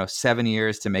takes, 7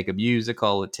 years to make a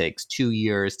musical. It takes 2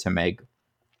 years to make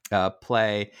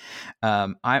play.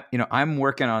 I'm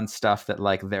working on stuff that,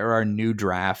 like, there are new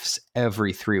drafts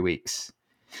every 3 weeks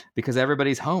because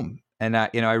everybody's home. And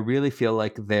I really feel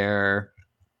like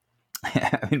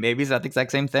maybe it's not the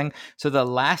exact same thing. So the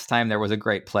last time there was a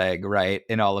great plague, right,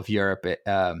 in all of Europe,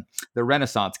 the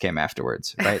Renaissance came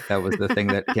afterwards, right? That was the thing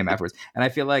that came afterwards. And I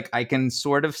feel like I can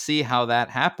sort of see how that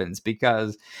happens,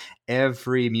 because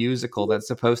every musical that's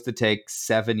supposed to take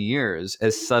 7 years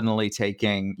is suddenly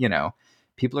taking,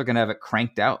 people are going to have it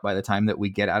cranked out by the time that we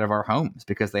get out of our homes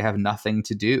because they have nothing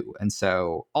to do. And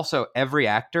so also every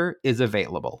actor is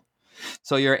available.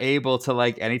 So you're able to,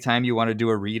 like, anytime you want to do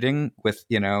a reading with,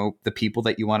 the people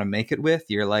that you want to make it with,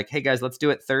 you're like, hey guys, let's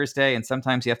do it Thursday. And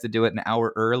sometimes you have to do it an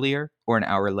hour earlier or an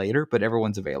hour later, but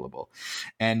everyone's available.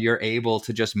 And you're able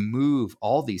to just move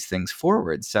all these things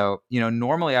forward. So,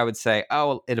 normally I would say,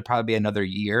 oh, it'll probably be another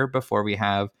year before we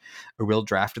have a real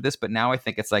draft of this. But now I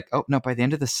think it's like, oh no, by the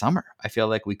end of the summer, I feel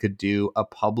like we could do a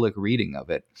public reading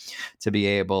of it to be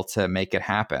able to make it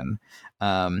happen.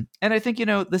 And I think,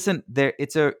 listen,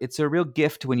 it's a real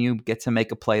gift when you get to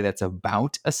make a play that's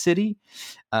about a city.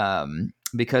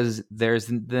 because there's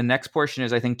the next portion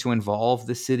is, I think, to involve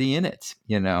the city in it,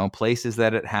 places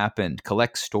that it happened,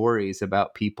 collect stories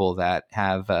about people that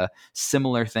have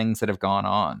similar things that have gone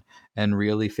on, and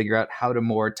really figure out how to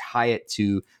more tie it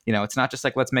to, it's not just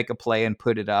like, let's make a play and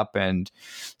put it up and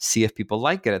see if people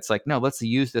like it. It's like, no, let's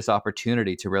use this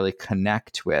opportunity to really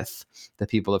connect with the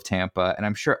people of Tampa. And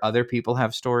I'm sure other people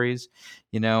have stories,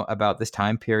 about this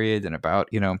time period and about,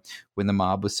 when the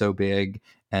mob was so big,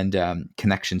 and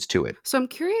connections to it. So I'm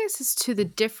curious as to the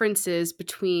differences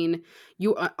between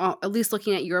you, at least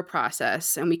looking at your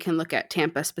process, and we can look at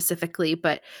Tampa specifically,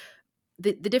 but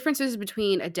the differences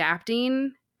between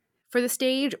adapting for the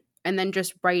stage and then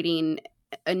just writing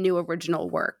a new original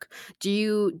work. Do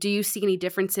you see any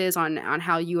differences on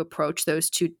how you approach those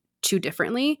two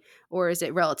differently, or is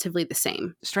it relatively the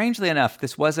same? Strangely enough,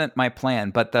 this wasn't my plan,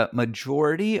 but the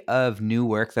majority of new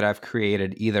work that I've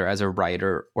created, either as a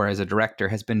writer or as a director,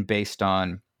 has been based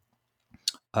on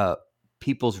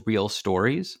people's real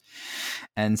stories.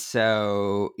 And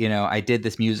so, I did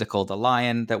this musical, The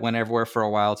Lion, that went everywhere for a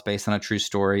while. It's based on a true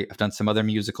story. I've done some other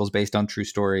musicals based on true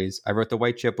stories. I wrote The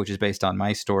White Chip, which is based on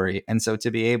my story. And so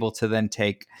to be able to then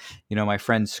take, my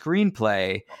friend's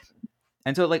screenplay.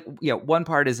 And so, one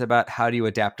part is about how do you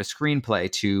adapt a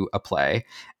screenplay to a play,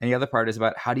 and the other part is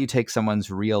about how do you take someone's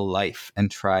real life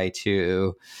and try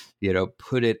to,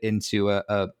 put it into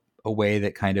a way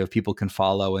that kind of people can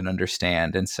follow and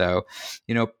understand. And so,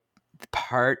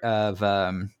 part of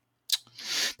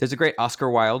there's a great Oscar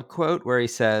Wilde quote where he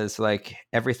says,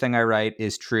 everything I write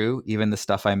is true, even the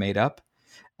stuff I made up.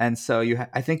 And so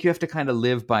I think you have to kind of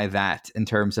live by that in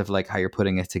terms of how you're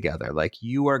putting it together.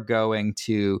 You are going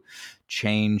to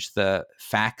change the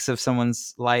facts of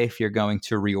someone's life. You're going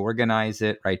to reorganize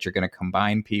it, right? You're going to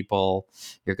combine people.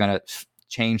 You're going to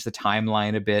change the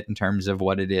timeline a bit in terms of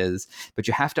what it is. But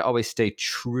you have to always stay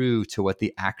true to what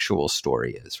the actual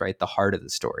story is, right? The heart of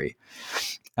the story.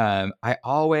 I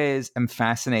always am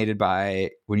fascinated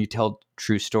by when you tell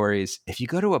true stories. If you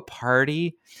go to a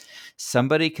party,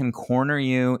 somebody can corner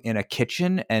you in a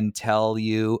kitchen and tell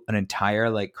you an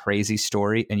entire crazy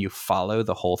story, and you follow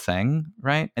the whole thing,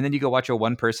 right? And then you go watch a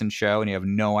one-person show and you have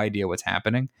no idea what's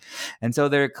happening. And so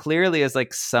there clearly is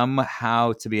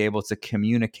somehow to be able to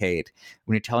communicate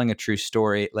when you're telling a true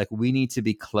story, we need to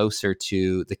be closer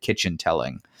to the kitchen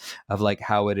telling of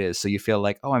how it is. So you feel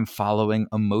I'm following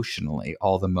emotionally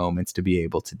all the moments to be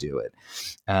able to do it.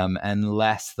 And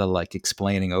less the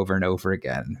explaining over and over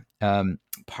again.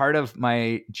 Part of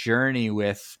my journey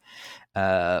with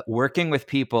working with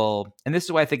people, and this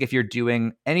is why I think if you're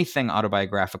doing anything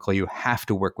autobiographical, you have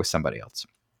to work with somebody else,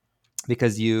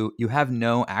 because you have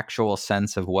no actual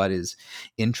sense of what is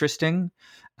interesting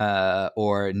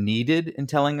or needed in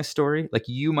telling a story.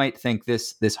 You might think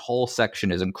this whole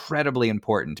section is incredibly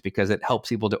important because it helps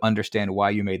people to understand why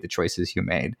you made the choices you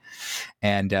made,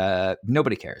 and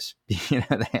nobody cares.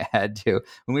 They had to.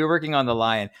 When we were working on The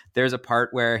Lion, there's a part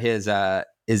where his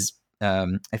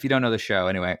if you don't know the show,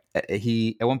 anyway,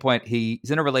 he at one point he's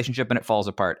in a relationship and it falls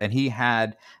apart, and he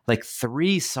had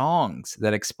 3 songs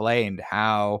that explained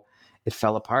how it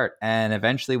fell apart. And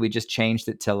eventually we just changed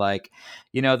it to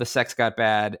the sex got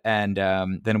bad, and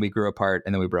then we grew apart,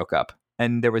 and then we broke up.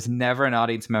 And there was never an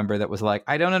audience member that was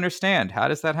I don't understand. How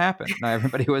does that happen? No,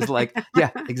 everybody was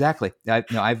yeah, exactly.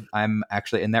 I'm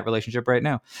actually in that relationship right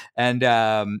now. And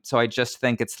so I just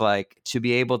think it's to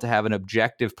be able to have an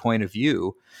objective point of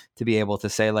view, to be able to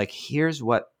say here's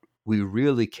what we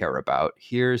really care about.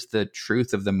 Here's the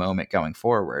truth of the moment going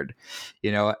forward,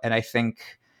 and I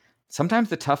think sometimes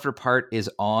the tougher part is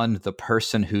on the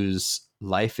person whose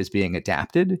life is being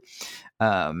adapted.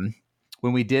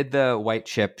 When we did The White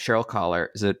Chip, Cheryl Collar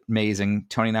is an amazing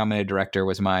Tony-nominated director,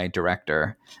 was my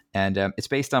director. And it's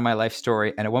based on my life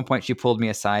story. And at one point she pulled me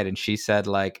aside and she said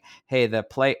hey, the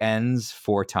play ends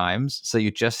 4 times. So you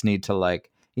just need to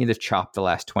you need to chop the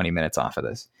last 20 minutes off of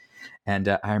this. And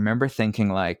I remember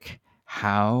thinking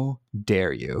how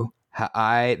dare you?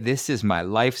 This is my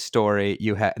life story.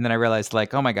 And then I realized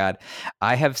oh my God,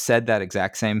 I have said that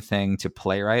exact same thing to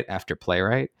playwright after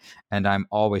playwright, and I'm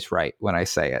always right when I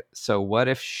say it. So what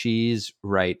if she's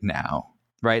right now,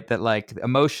 right? That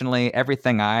emotionally,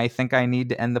 everything I think I need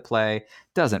to end the play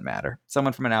doesn't matter.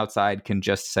 Someone from an outside can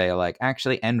just say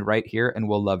actually end right here and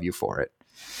we'll love you for it.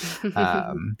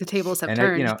 The tables have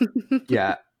turned.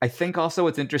 Yeah. I think also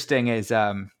what's interesting is,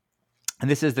 and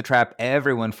this is the trap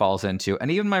everyone falls into. And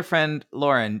even my friend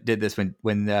Lauren did this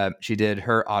when she did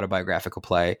her autobiographical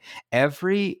play.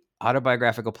 Every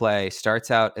autobiographical play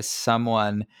starts out as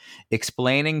someone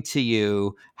explaining to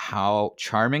you how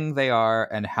charming they are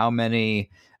and how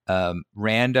many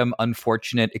random,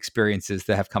 unfortunate experiences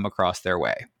that have come across their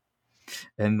way.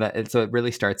 And so it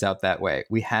really starts out that way.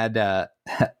 We had I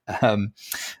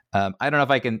don't know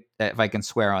if I can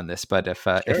swear on this, but if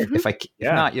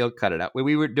not, you'll cut it out.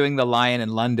 We were doing The Lion in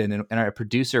London, and our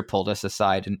producer pulled us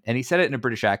aside, and he said it in a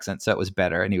British accent, so it was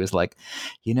better. And he was like,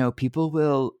 people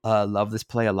will love this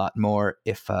play a lot more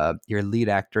if your lead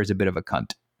actor is a bit of a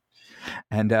cunt.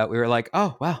 And we were like,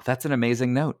 oh wow, that's an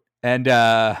amazing note. And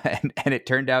it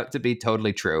turned out to be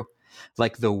totally true.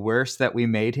 Like, the worse that we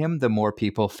made him, the more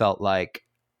people felt like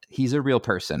he's a real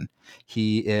person.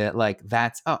 He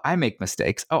I make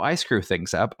mistakes. Oh, I screw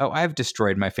things up. Oh, I've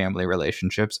destroyed my family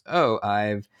relationships. Oh,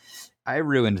 I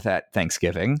ruined that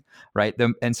Thanksgiving, right?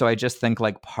 And so I just think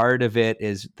like part of it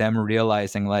is them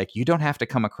realizing like you don't have to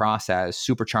come across as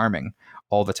super charming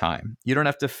all the time. You don't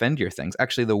have to defend your things.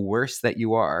 Actually, the worse that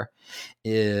you are,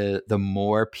 the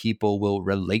more people will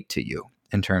relate to you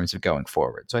in terms of going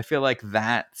forward. So I feel like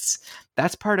that's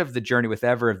part of the journey with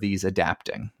ever of these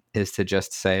adapting, is to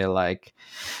just say like,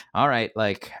 all right,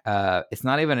 like it's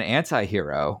not even an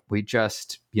anti-hero. We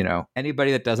just,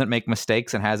 anybody that doesn't make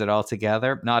mistakes and has it all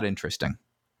together, not interesting,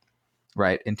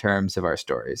 right? In terms of our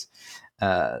stories.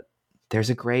 There's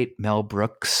a great Mel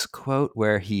Brooks quote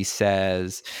where he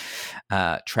says,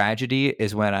 tragedy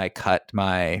is when I cut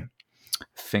my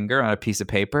finger on a piece of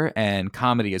paper, and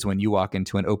comedy is when you walk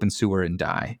into an open sewer and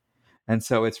die. And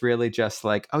so it's really just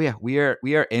like, oh yeah, we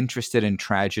are interested in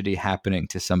tragedy happening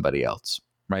to somebody else,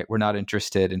 right? We're not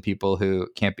interested in people who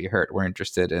can't be hurt. We're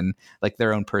interested in like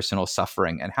their own personal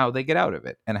suffering and how they get out of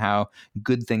it, and how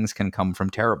good things can come from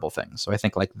terrible things. So I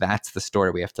think like that's the story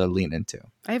we have to lean into.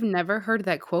 I've never heard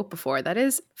that quote before. That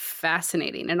is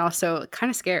fascinating and also kind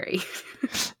of scary.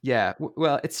 Yeah,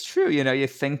 well, it's true. You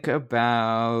think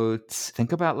about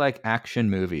like action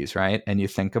movies, right? And you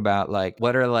think about like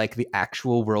what are like the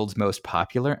actual world's most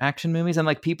popular action movies, and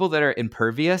like people that are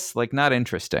impervious, like not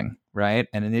interesting, right?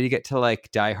 And then you get to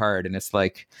like Die Hard, and it's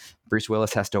like Bruce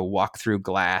Willis has to walk through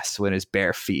glass with his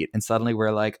bare feet, and suddenly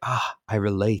we're like, I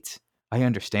relate. I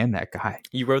understand that guy.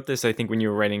 You wrote this, I think, when you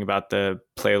were writing about the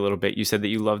play a little bit. You said that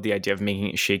you loved the idea of making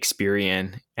it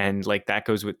Shakespearean, and like that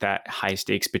goes with that high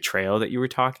stakes betrayal that you were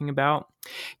talking about.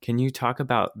 Can you talk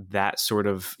about that sort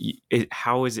of,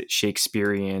 how is it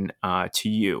Shakespearean to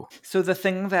you? So the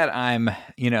thing that I'm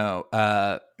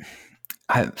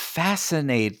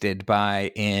fascinated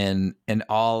by in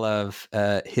all of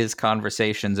his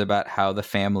conversations about how the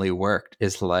family worked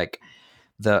is like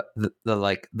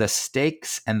the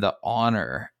stakes and the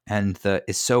honor and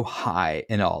is so high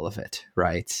in all of it,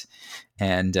 right?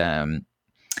 And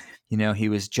he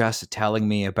was just telling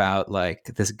me about like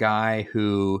this guy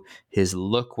who his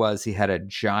look was he had a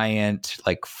giant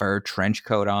like fur trench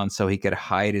coat on so he could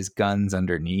hide his guns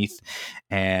underneath,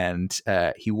 and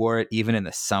he wore it even in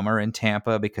the summer in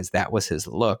Tampa because that was his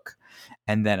look.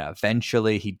 And then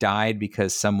eventually he died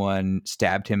because someone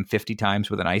stabbed him 50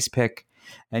 times with an ice pick.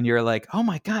 And you're like, oh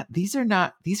my God, these are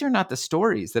not the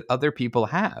stories that other people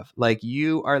have. Like,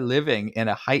 you are living in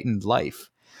a heightened life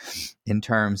in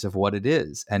terms of what it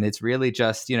is. And it's really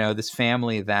just, this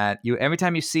family that every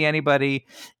time you see anybody,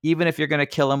 even if you're going to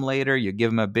kill them later, you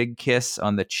give them a big kiss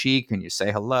on the cheek and you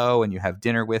say hello and you have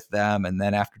dinner with them. And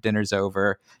then after dinner's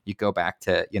over, you go back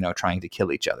to, trying to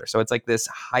kill each other. So it's like this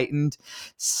heightened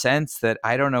sense that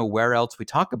I don't know where else we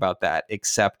talk about that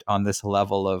except on this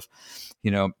level of,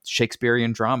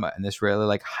 Shakespearean drama, and this really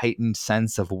like heightened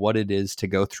sense of what it is to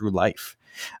go through life.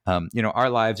 Our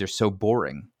lives are so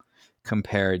boring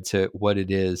compared to what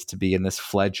it is to be in this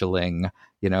fledgling,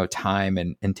 time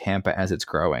in Tampa as it's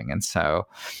growing. And so,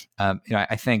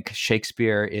 I think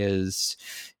Shakespeare is,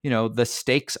 the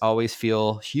stakes always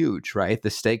feel huge, right? The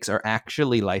stakes are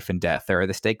actually life and death, or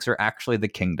the stakes are actually the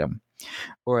kingdom,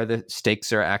 or the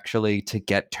stakes are actually to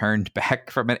get turned back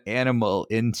from an animal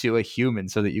into a human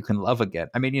so that you can love again.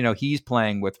 I mean, he's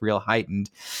playing with real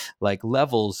heightened like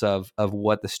levels of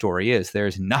what the story is.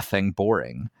 There's nothing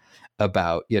boring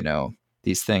about,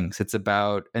 these things. It's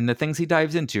about, and the things he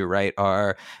dives into, right,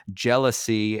 are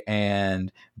jealousy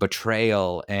and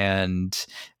betrayal and,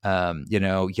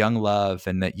 young love,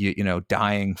 and that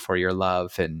dying for your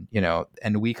love. And,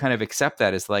 and we kind of accept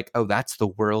that as like, oh, that's the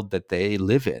world that they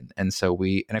live in. And so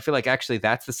and I feel like actually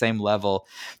that's the same level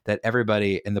that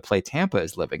everybody in the play Tampa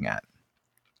is living at.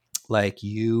 Like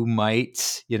you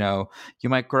might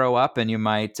grow up and you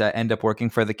might end up working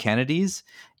for the Kennedys.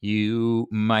 You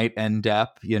might end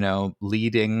up,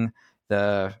 leading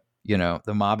the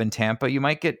mob in Tampa. You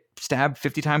might get stabbed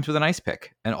 50 times with an ice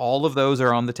pick, and all of those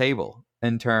are on the table.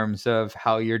 in terms of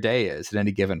how your day is at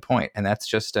any given point. And that's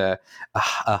just a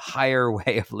higher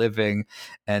way of living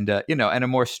and, and a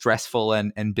more stressful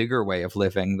and bigger way of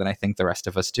living than I think the rest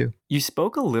of us do. You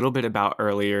spoke a little bit about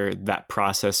earlier that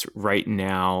process right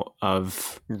now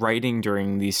of writing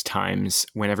during these times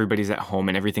when everybody's at home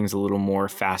and everything's a little more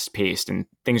fast paced and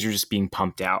things are just being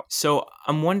pumped out. So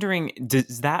I'm wondering,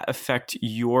 does that affect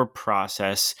your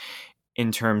process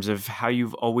in terms of how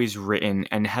you've always written,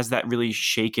 and has that really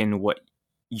shaken what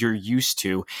you're used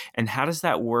to? And how does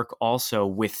that work also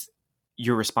with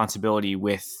your responsibility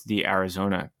with the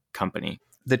Arizona company?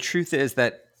 The truth is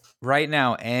that right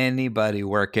now, anybody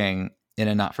working in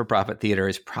a not-for-profit theater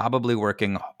is probably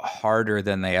working harder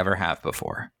than they ever have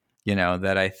before.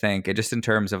 That I think just in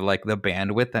terms of like the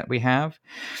bandwidth that we have,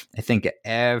 I think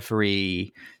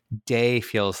every day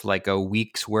feels like a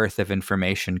week's worth of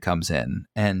information comes in.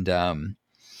 And,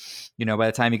 by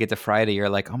the time you get to Friday, you're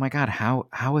like, oh my God,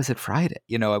 how is it Friday?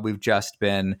 We've just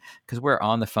been, because we're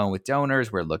on the phone with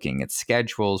donors, we're looking at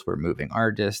schedules, we're moving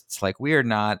artists. Like we are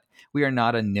not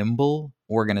a nimble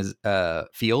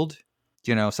field.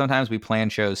 Sometimes we plan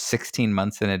shows 16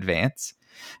 months in advance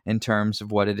in terms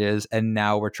of what it is. And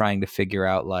now we're trying to figure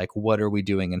out like, what are we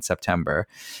doing in September,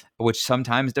 which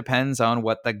sometimes depends on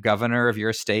what the governor of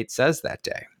your state says that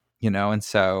day. And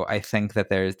so I think that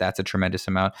that's a tremendous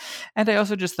amount. And I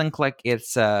also just think like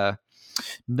it's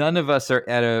none of us are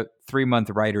at a 3-month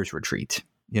writer's retreat,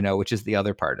 which is the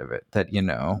other part of it that,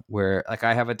 where like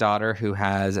I have a daughter who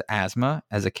has asthma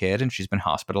as a kid and she's been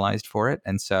hospitalized for it.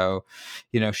 And so,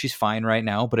 she's fine right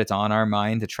now, but it's on our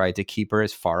mind to try to keep her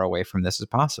as far away from this as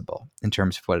possible in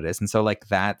terms of what it is. And so like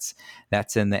that's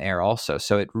in the air also.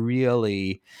 So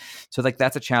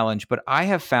that's a challenge, but I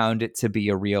have found it to be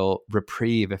a real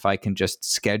reprieve if I can just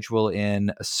schedule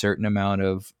in a certain amount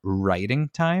of writing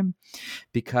time,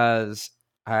 because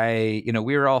we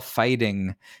were all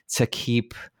fighting to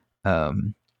keep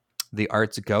the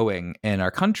arts going in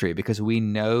our country, because we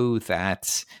know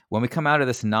that when we come out of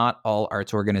this, not all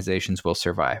arts organizations will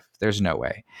survive. There's no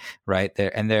way, right?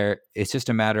 It's just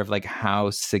a matter of like how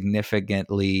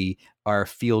significantly our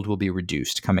field will be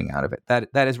reduced coming out of it.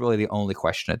 That is really the only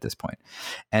question at this point.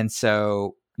 And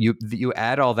so you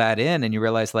add all that in and you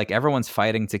realize like everyone's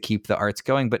fighting to keep the arts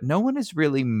going, but no one is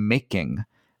really making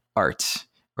art.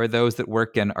 Or those that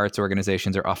work in arts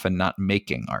organizations are often not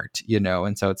making art,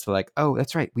 and so it's like, oh,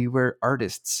 that's right, we were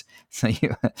artists. So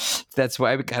that's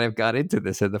why we kind of got into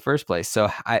this in the first place. So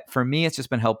for me, it's just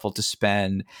been helpful to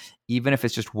spend, even if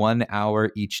it's just 1 hour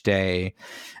each day,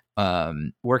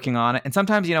 working on it. And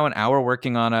sometimes, an hour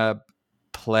working on a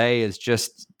play is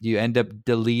just, you end up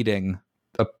deleting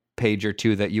a page or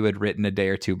two that you had written a day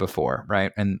or two before,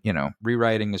 right? And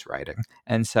rewriting is writing,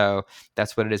 and so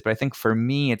that's what it is. But I think for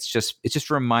me, it's just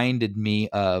reminded me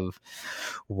of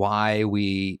why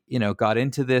we got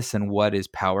into this and what is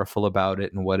powerful about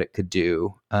it and what it could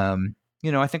do. I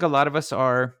think a lot of us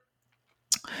are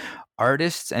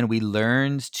artists and we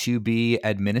learned to be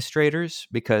administrators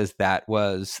because that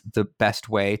was the best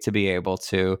way to be able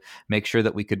to make sure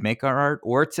that we could make our art,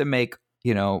 or to make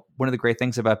one of the great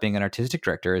things about being an artistic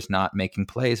director is not making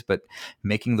plays, but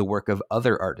making the work of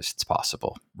other artists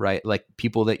possible, right? Like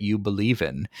people that you believe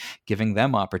in, giving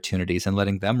them opportunities and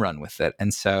letting them run with it.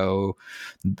 And so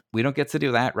we don't get to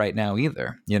do that right now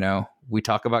either. We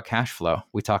talk about cash flow.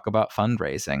 We talk about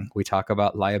fundraising. We talk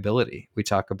about liability. We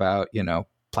talk about,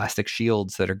 plastic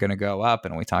shields that are going to go up,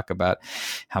 and we talk about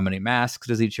how many masks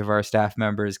does each of our staff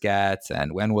members get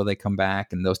and when will they come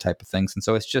back and those type of things. And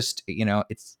so it's just,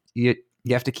 you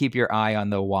have to keep your eye on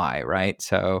the why, right?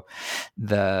 So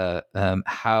the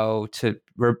how to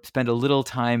spend a little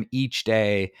time each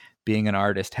day being an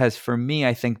artist has, for me,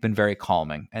 I think, been very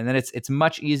calming. And then it's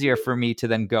much easier for me to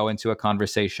then go into a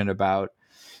conversation about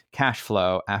cash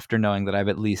flow after knowing that I've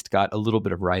at least got a little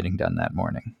bit of writing done that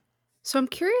morning. So I'm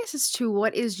curious as to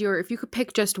what is if you could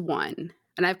pick just one,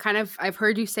 and I've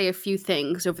heard you say a few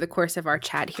things over the course of our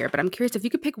chat here, but I'm curious if you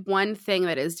could pick one thing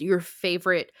that is your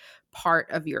favorite part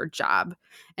of your job.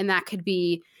 And that could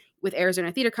be with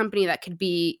Arizona Theater Company, that could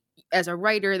be as a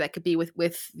writer, that could be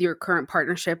with your current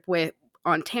partnership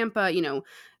on Tampa.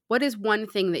 What is one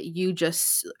thing that you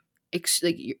just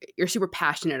you're super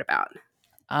passionate about?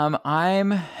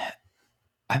 I'm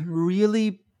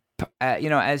really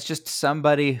as just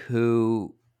somebody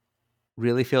who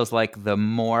really feels like the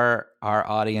more our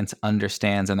audience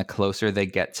understands and the closer they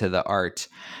get to the art,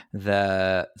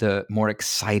 the more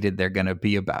excited they're going to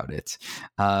be about it.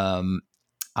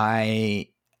 I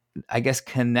guess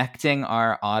connecting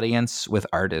our audience with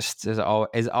artists is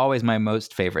always my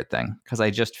most favorite thing, because I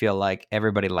just feel like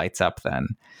everybody lights up then.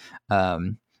 At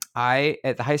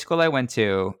the high school I went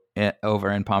to, over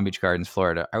in Palm Beach Gardens,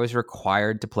 Florida, I was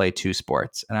required to play 2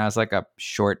 sports. And I was like a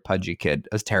short, pudgy kid.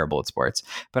 I was terrible at sports.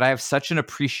 But I have such an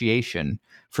appreciation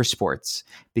for sports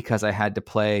because I had to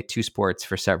play 2 sports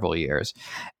for several years.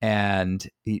 And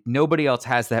nobody else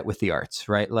has that with the arts,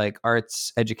 right? Like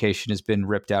arts education has been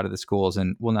ripped out of the schools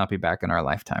and will not be back in our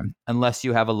lifetime unless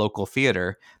you have a local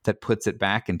theater that puts it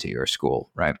back into your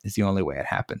school, right? It's the only way it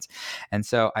happens. And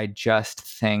so I just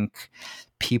think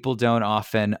people don't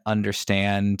often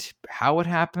understand how it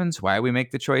happens, why we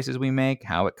make the choices we make,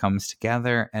 how it comes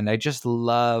together. And I just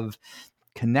love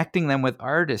connecting them with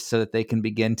artists so that they can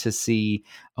begin to see,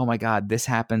 oh my God, this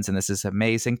happens and this is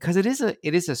amazing. Because it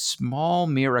is a small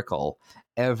miracle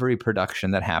every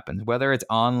production that happens, whether it's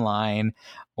online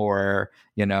or,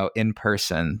 in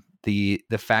person. The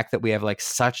fact that we have like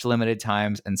such limited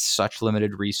times and such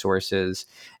limited resources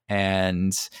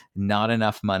and not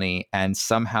enough money, and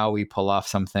somehow we pull off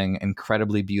something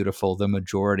incredibly beautiful the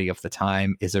majority of the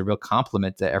time is a real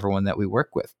compliment to everyone that we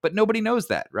work with. But nobody knows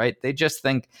that, right? They just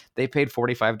think they paid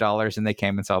 $45 and they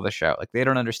came and saw the show. Like they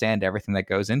don't understand everything that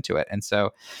goes into it. And so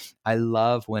I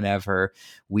love whenever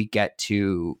we get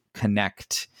to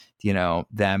connect, them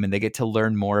and they get to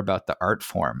learn more about the art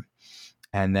form.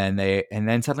 And then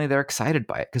suddenly they're excited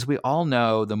by it, because we all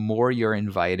know the more you're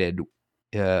invited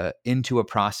into a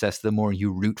process, the more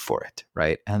you root for it,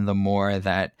 right? And the more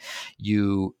that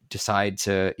you decide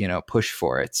to, push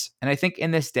for it. And I think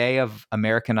in this day of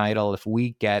American Idol, if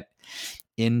we get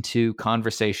into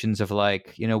conversations of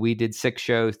like, we did 6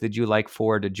 shows, did you like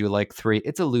 4? Did you like 3?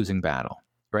 It's a losing battle.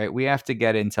 Right? We have to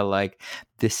get into like,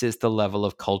 this is the level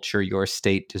of culture your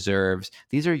state deserves.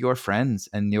 These are your friends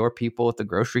and your people at the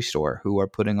grocery store who are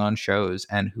putting on shows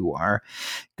and who are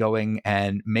going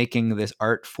and making this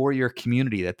art for your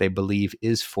community that they believe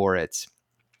is for it.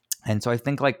 And so I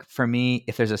think like for me,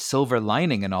 if there's a silver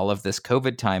lining in all of this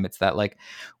COVID time, it's that like,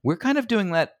 we're kind of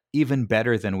doing that even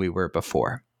better than we were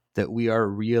before, that we are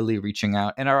really reaching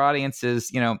out, and our audiences,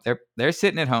 they're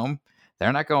sitting at home.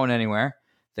 They're not going anywhere.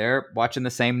 They're watching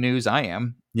the same news I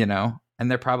am,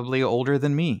 and they're probably older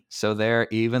than me. So they're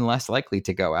even less likely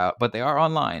to go out, but they are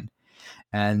online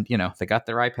and, they got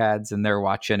their iPads and they're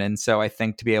watching. And so I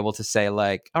think to be able to say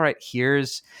like, all right,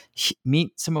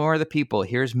 meet some more of the people.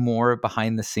 Here's more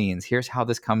behind the scenes. Here's how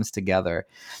this comes together.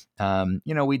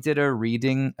 We did a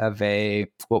reading of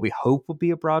what we hope will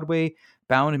be a Broadway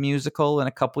bound musical in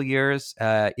a couple years,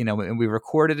 and we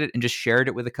recorded it and just shared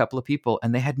it with a couple of people,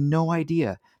 and they had no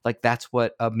idea. Like that's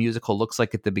what a musical looks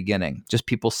like at the beginning. Just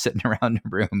people sitting around a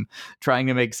room trying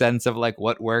to make sense of like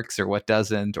what works or what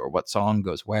doesn't, or what song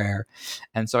goes where.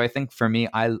 And so I think for me,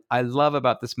 I love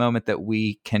about this moment that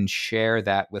we can share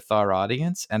that with our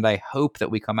audience. And I hope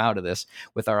that we come out of this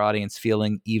with our audience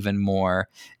feeling even more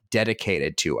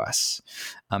dedicated to us.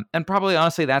 And probably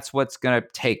honestly, that's what's going to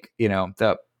take,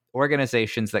 the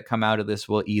organizations that come out of this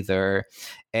will either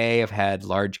A, have had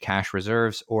large cash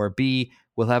reserves, or B,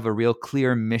 will have a real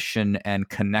clear mission and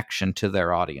connection to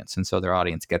their audience. And so their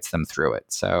audience gets them through it.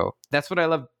 So that's what I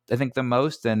love, I think, the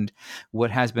most, and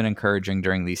what has been encouraging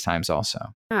during these times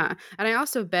also. And I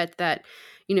also bet that,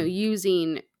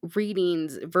 using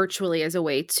readings virtually as a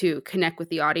way to connect with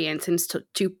the audience and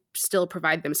to still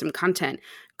provide them some content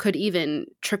could even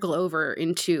trickle over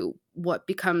into what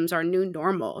becomes our new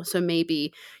normal. So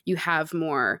maybe you have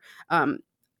more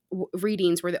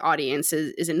readings where the audience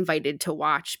is invited to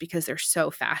watch because they're so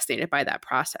fascinated by that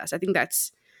process. I think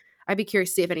I'd be curious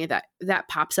to see if any of that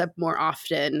pops up more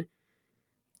often.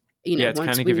 It's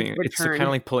kind of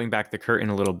like pulling back the curtain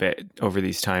a little bit over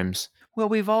these times. Well,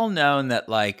 we've all known that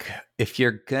like if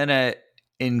you're gonna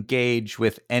engage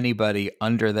with anybody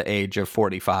under the age of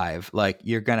 45, like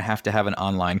you're gonna have to have an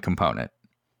online component.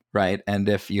 Right. And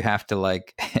if you have to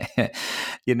like,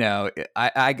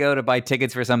 I go to buy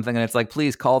tickets for something and it's like,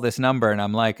 please call this number. And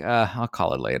I'm like, I'll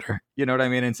call it later. You know what I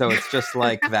mean? And so it's just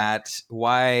like that.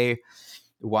 Why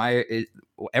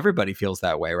everybody feels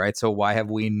that way, right? So why have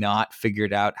we not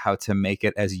figured out how to make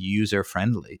it as user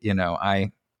friendly?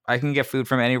 I can get food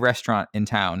from any restaurant in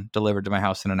town delivered to my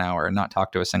house in an hour and not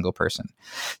talk to a single person.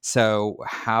 So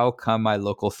how come my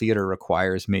local theater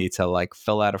requires me to like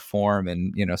fill out a form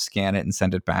and, scan it and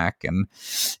send it back and,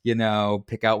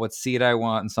 pick out what seat I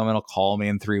want, and someone will call me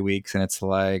in 3 weeks, and it's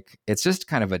like, it's just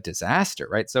kind of a disaster,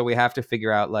 right? So we have to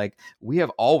figure out, like, we have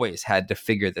always had to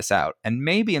figure this out. And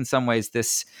maybe in some ways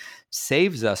this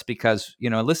saves us because,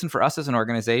 listen, for us as an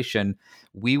organization,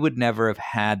 we would never have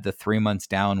had the 3 months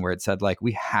down where it said like,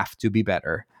 we have to be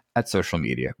better at social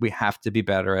media. We have to be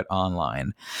better at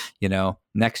online.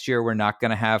 Next year, we're not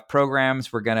going to have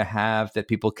programs. We're going to have that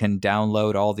people can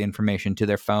download all the information to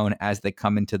their phone as they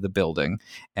come into the building.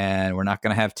 And we're not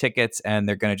going to have tickets, and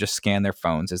they're going to just scan their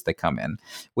phones as they come in,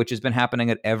 which has been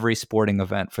happening at every sporting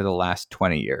event for the last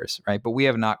 20 years, right? But we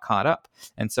have not caught up.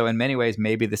 And so in many ways,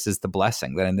 maybe this is the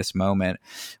blessing that in this moment,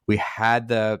 we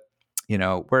had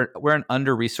we're an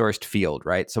under-resourced field,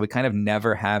 right? So we kind of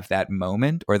never have that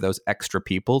moment or those extra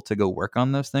people to go work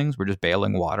on those things. We're just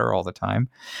bailing water all the time.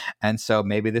 And so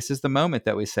maybe this is the moment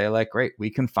that we say, like, great, we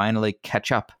can finally catch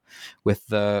up with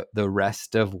the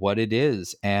rest of what it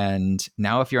is. And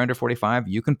now if you're under 45,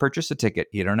 you can purchase a ticket.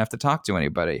 You don't have to talk to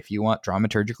anybody. If you want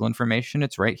dramaturgical information,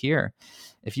 it's right here.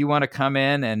 If you want to come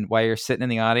in and while you're sitting in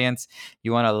the audience,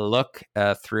 you want to look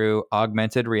through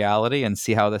augmented reality and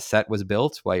see how the set was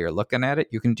built while you're looking at it,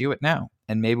 you can do it now.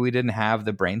 And maybe we didn't have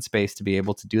the brain space to be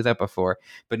able to do that before,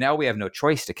 but now we have no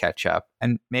choice to catch up.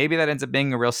 And maybe that ends up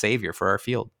being a real savior for our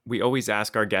field. We always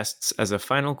ask our guests as a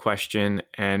final question,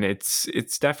 and it's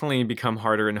definitely become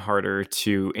harder and harder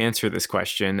to answer this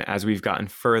question as we've gotten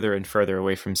further and further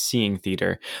away from seeing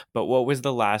theater. But what was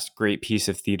the last great piece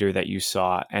of theater that you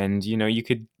saw? And, you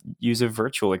could use a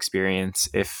virtual experience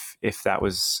if that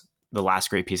was the last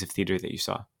great piece of theater that you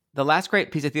saw. The last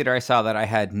great piece of theater I saw that I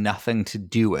had nothing to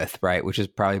do with, right, which is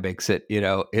probably makes it,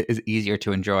 it is easier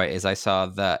to enjoy, is I saw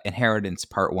The Inheritance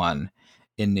Part 1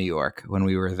 in New York when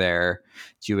we were there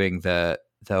doing the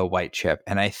White Chip.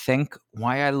 And I think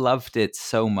why I loved it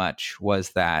so much was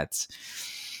that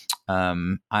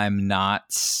I'm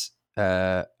not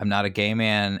a gay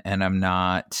man, and I'm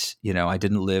not, I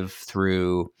didn't live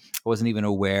through, I wasn't even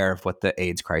aware of what the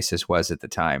AIDS crisis was at the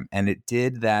time. And it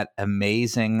did that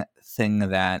amazing thing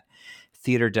that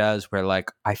theater does where,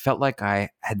 like, I felt like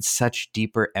I had such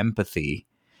deeper empathy,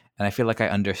 and I feel like I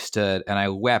understood, and I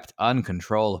wept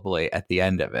uncontrollably at the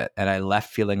end of it. And I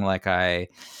left feeling like the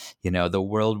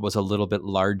world was a little bit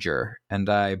larger, and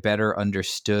I better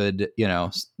understood,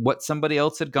 what somebody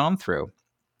else had gone through.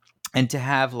 And to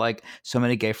have like so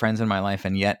many gay friends in my life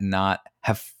and yet not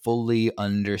have fully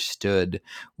understood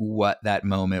what that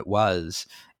moment was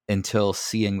until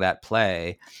seeing that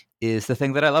play is the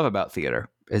thing that I love about theater,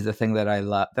 is the thing that I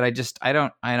love, that just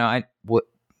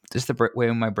the way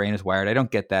my brain is wired. I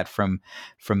don't get that from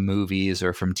movies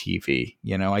or from TV.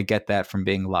 I get that from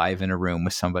being live in a room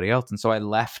with somebody else. And so I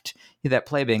left that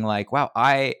play being like, wow,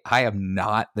 I am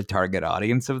not the target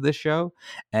audience of this show.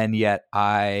 And yet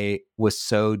I was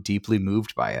so deeply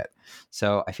moved by it.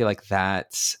 So I feel like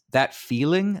that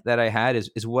feeling that I had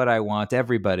is what I want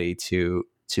everybody to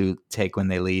take when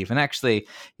they leave. And actually,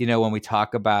 when we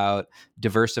talk about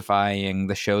diversifying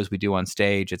the shows we do on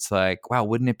stage, it's like, wow,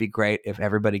 wouldn't it be great if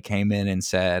everybody came in and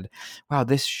said, wow,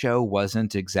 this show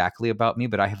wasn't exactly about me,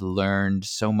 but I have learned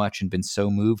so much and been so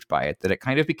moved by it that it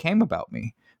kind of became about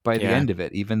me by the end of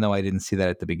it, even though I didn't see that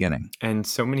at the beginning. And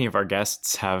so many of our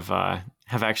guests have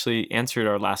actually answered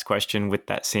our last question with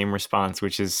that same response,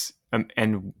 which is,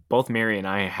 and both Mary and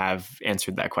I have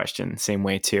answered that question same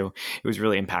way too. It was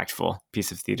really impactful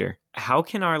piece of theater. How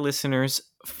can our listeners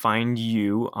find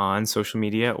you on social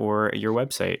media or your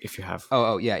website if you have?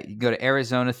 Oh yeah. You can go to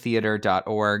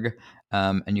arizonatheater.org.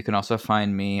 And you can also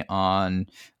find me on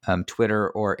Twitter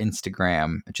or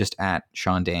Instagram, just at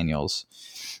Sean Daniels,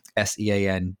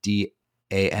 SeanDaniels.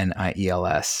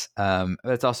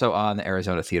 But it's also on the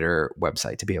Arizona Theater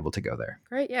website to be able to go there.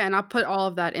 Great. Yeah. And I'll put all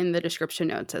of that in the description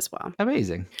notes as well.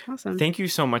 Amazing. Awesome. Thank you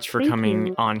so much for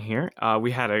coming on here.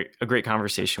 We had a great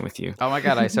conversation with you. Oh my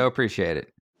God. I so appreciate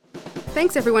it.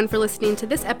 Thanks everyone for listening to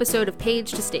this episode of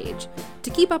Page to Stage. To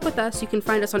keep up with us, you can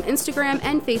find us on Instagram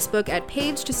and Facebook at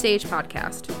Page to Stage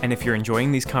Podcast. And if you're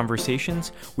enjoying these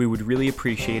conversations, we would really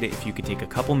appreciate it if you could take a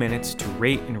couple minutes to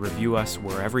rate and review us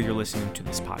wherever you're listening to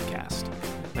this podcast.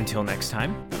 Until next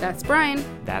time. That's Brian.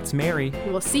 That's Mary.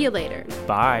 We'll see you later.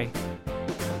 Bye.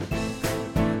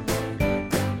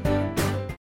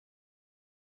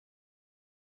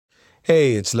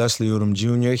 Hey, it's Leslie Odom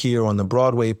Jr. here on the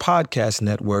Broadway Podcast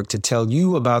Network to tell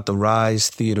you about the Rise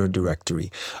Theater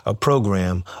Directory, a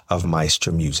program of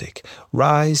Maestro Music.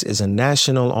 Rise is a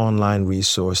national online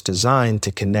resource designed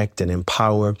to connect and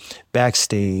empower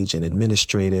backstage and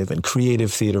administrative and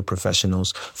creative theater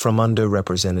professionals from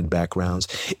underrepresented backgrounds.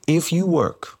 If you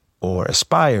work or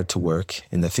aspire to work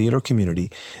in the theater community,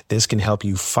 this can help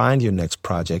you find your next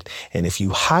project. And if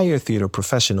you hire theater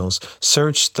professionals,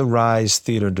 search the Rise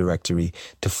Theater Directory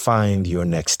to find your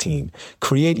next team.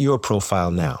 Create your profile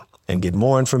now and get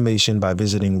more information by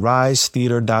visiting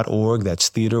risetheater.org. That's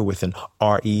theater with an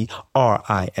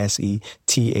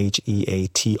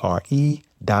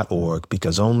RERISETHEATRE.org,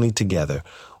 because only together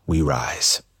we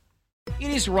rise.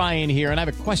 It is Ryan here, and I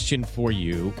have a question for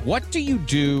you. What do you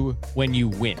do when you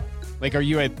win? Like, are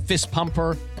you a fist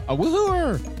pumper, a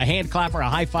woohooer, a hand clapper, a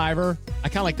high fiver? I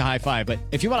kind of like the high five, but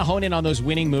if you want to hone in on those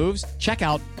winning moves, check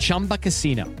out Chumba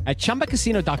Casino. At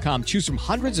ChumbaCasino.com, choose from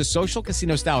hundreds of social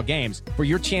casino-style games for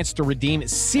your chance to redeem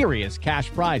serious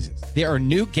cash prizes. There are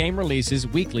new game releases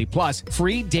weekly, plus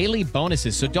free daily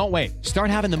bonuses. So don't wait. Start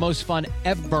having the most fun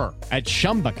ever at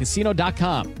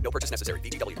ChumbaCasino.com. No purchase necessary.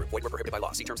 VGW Group. Void where prohibited by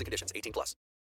law. See terms and conditions. 18+.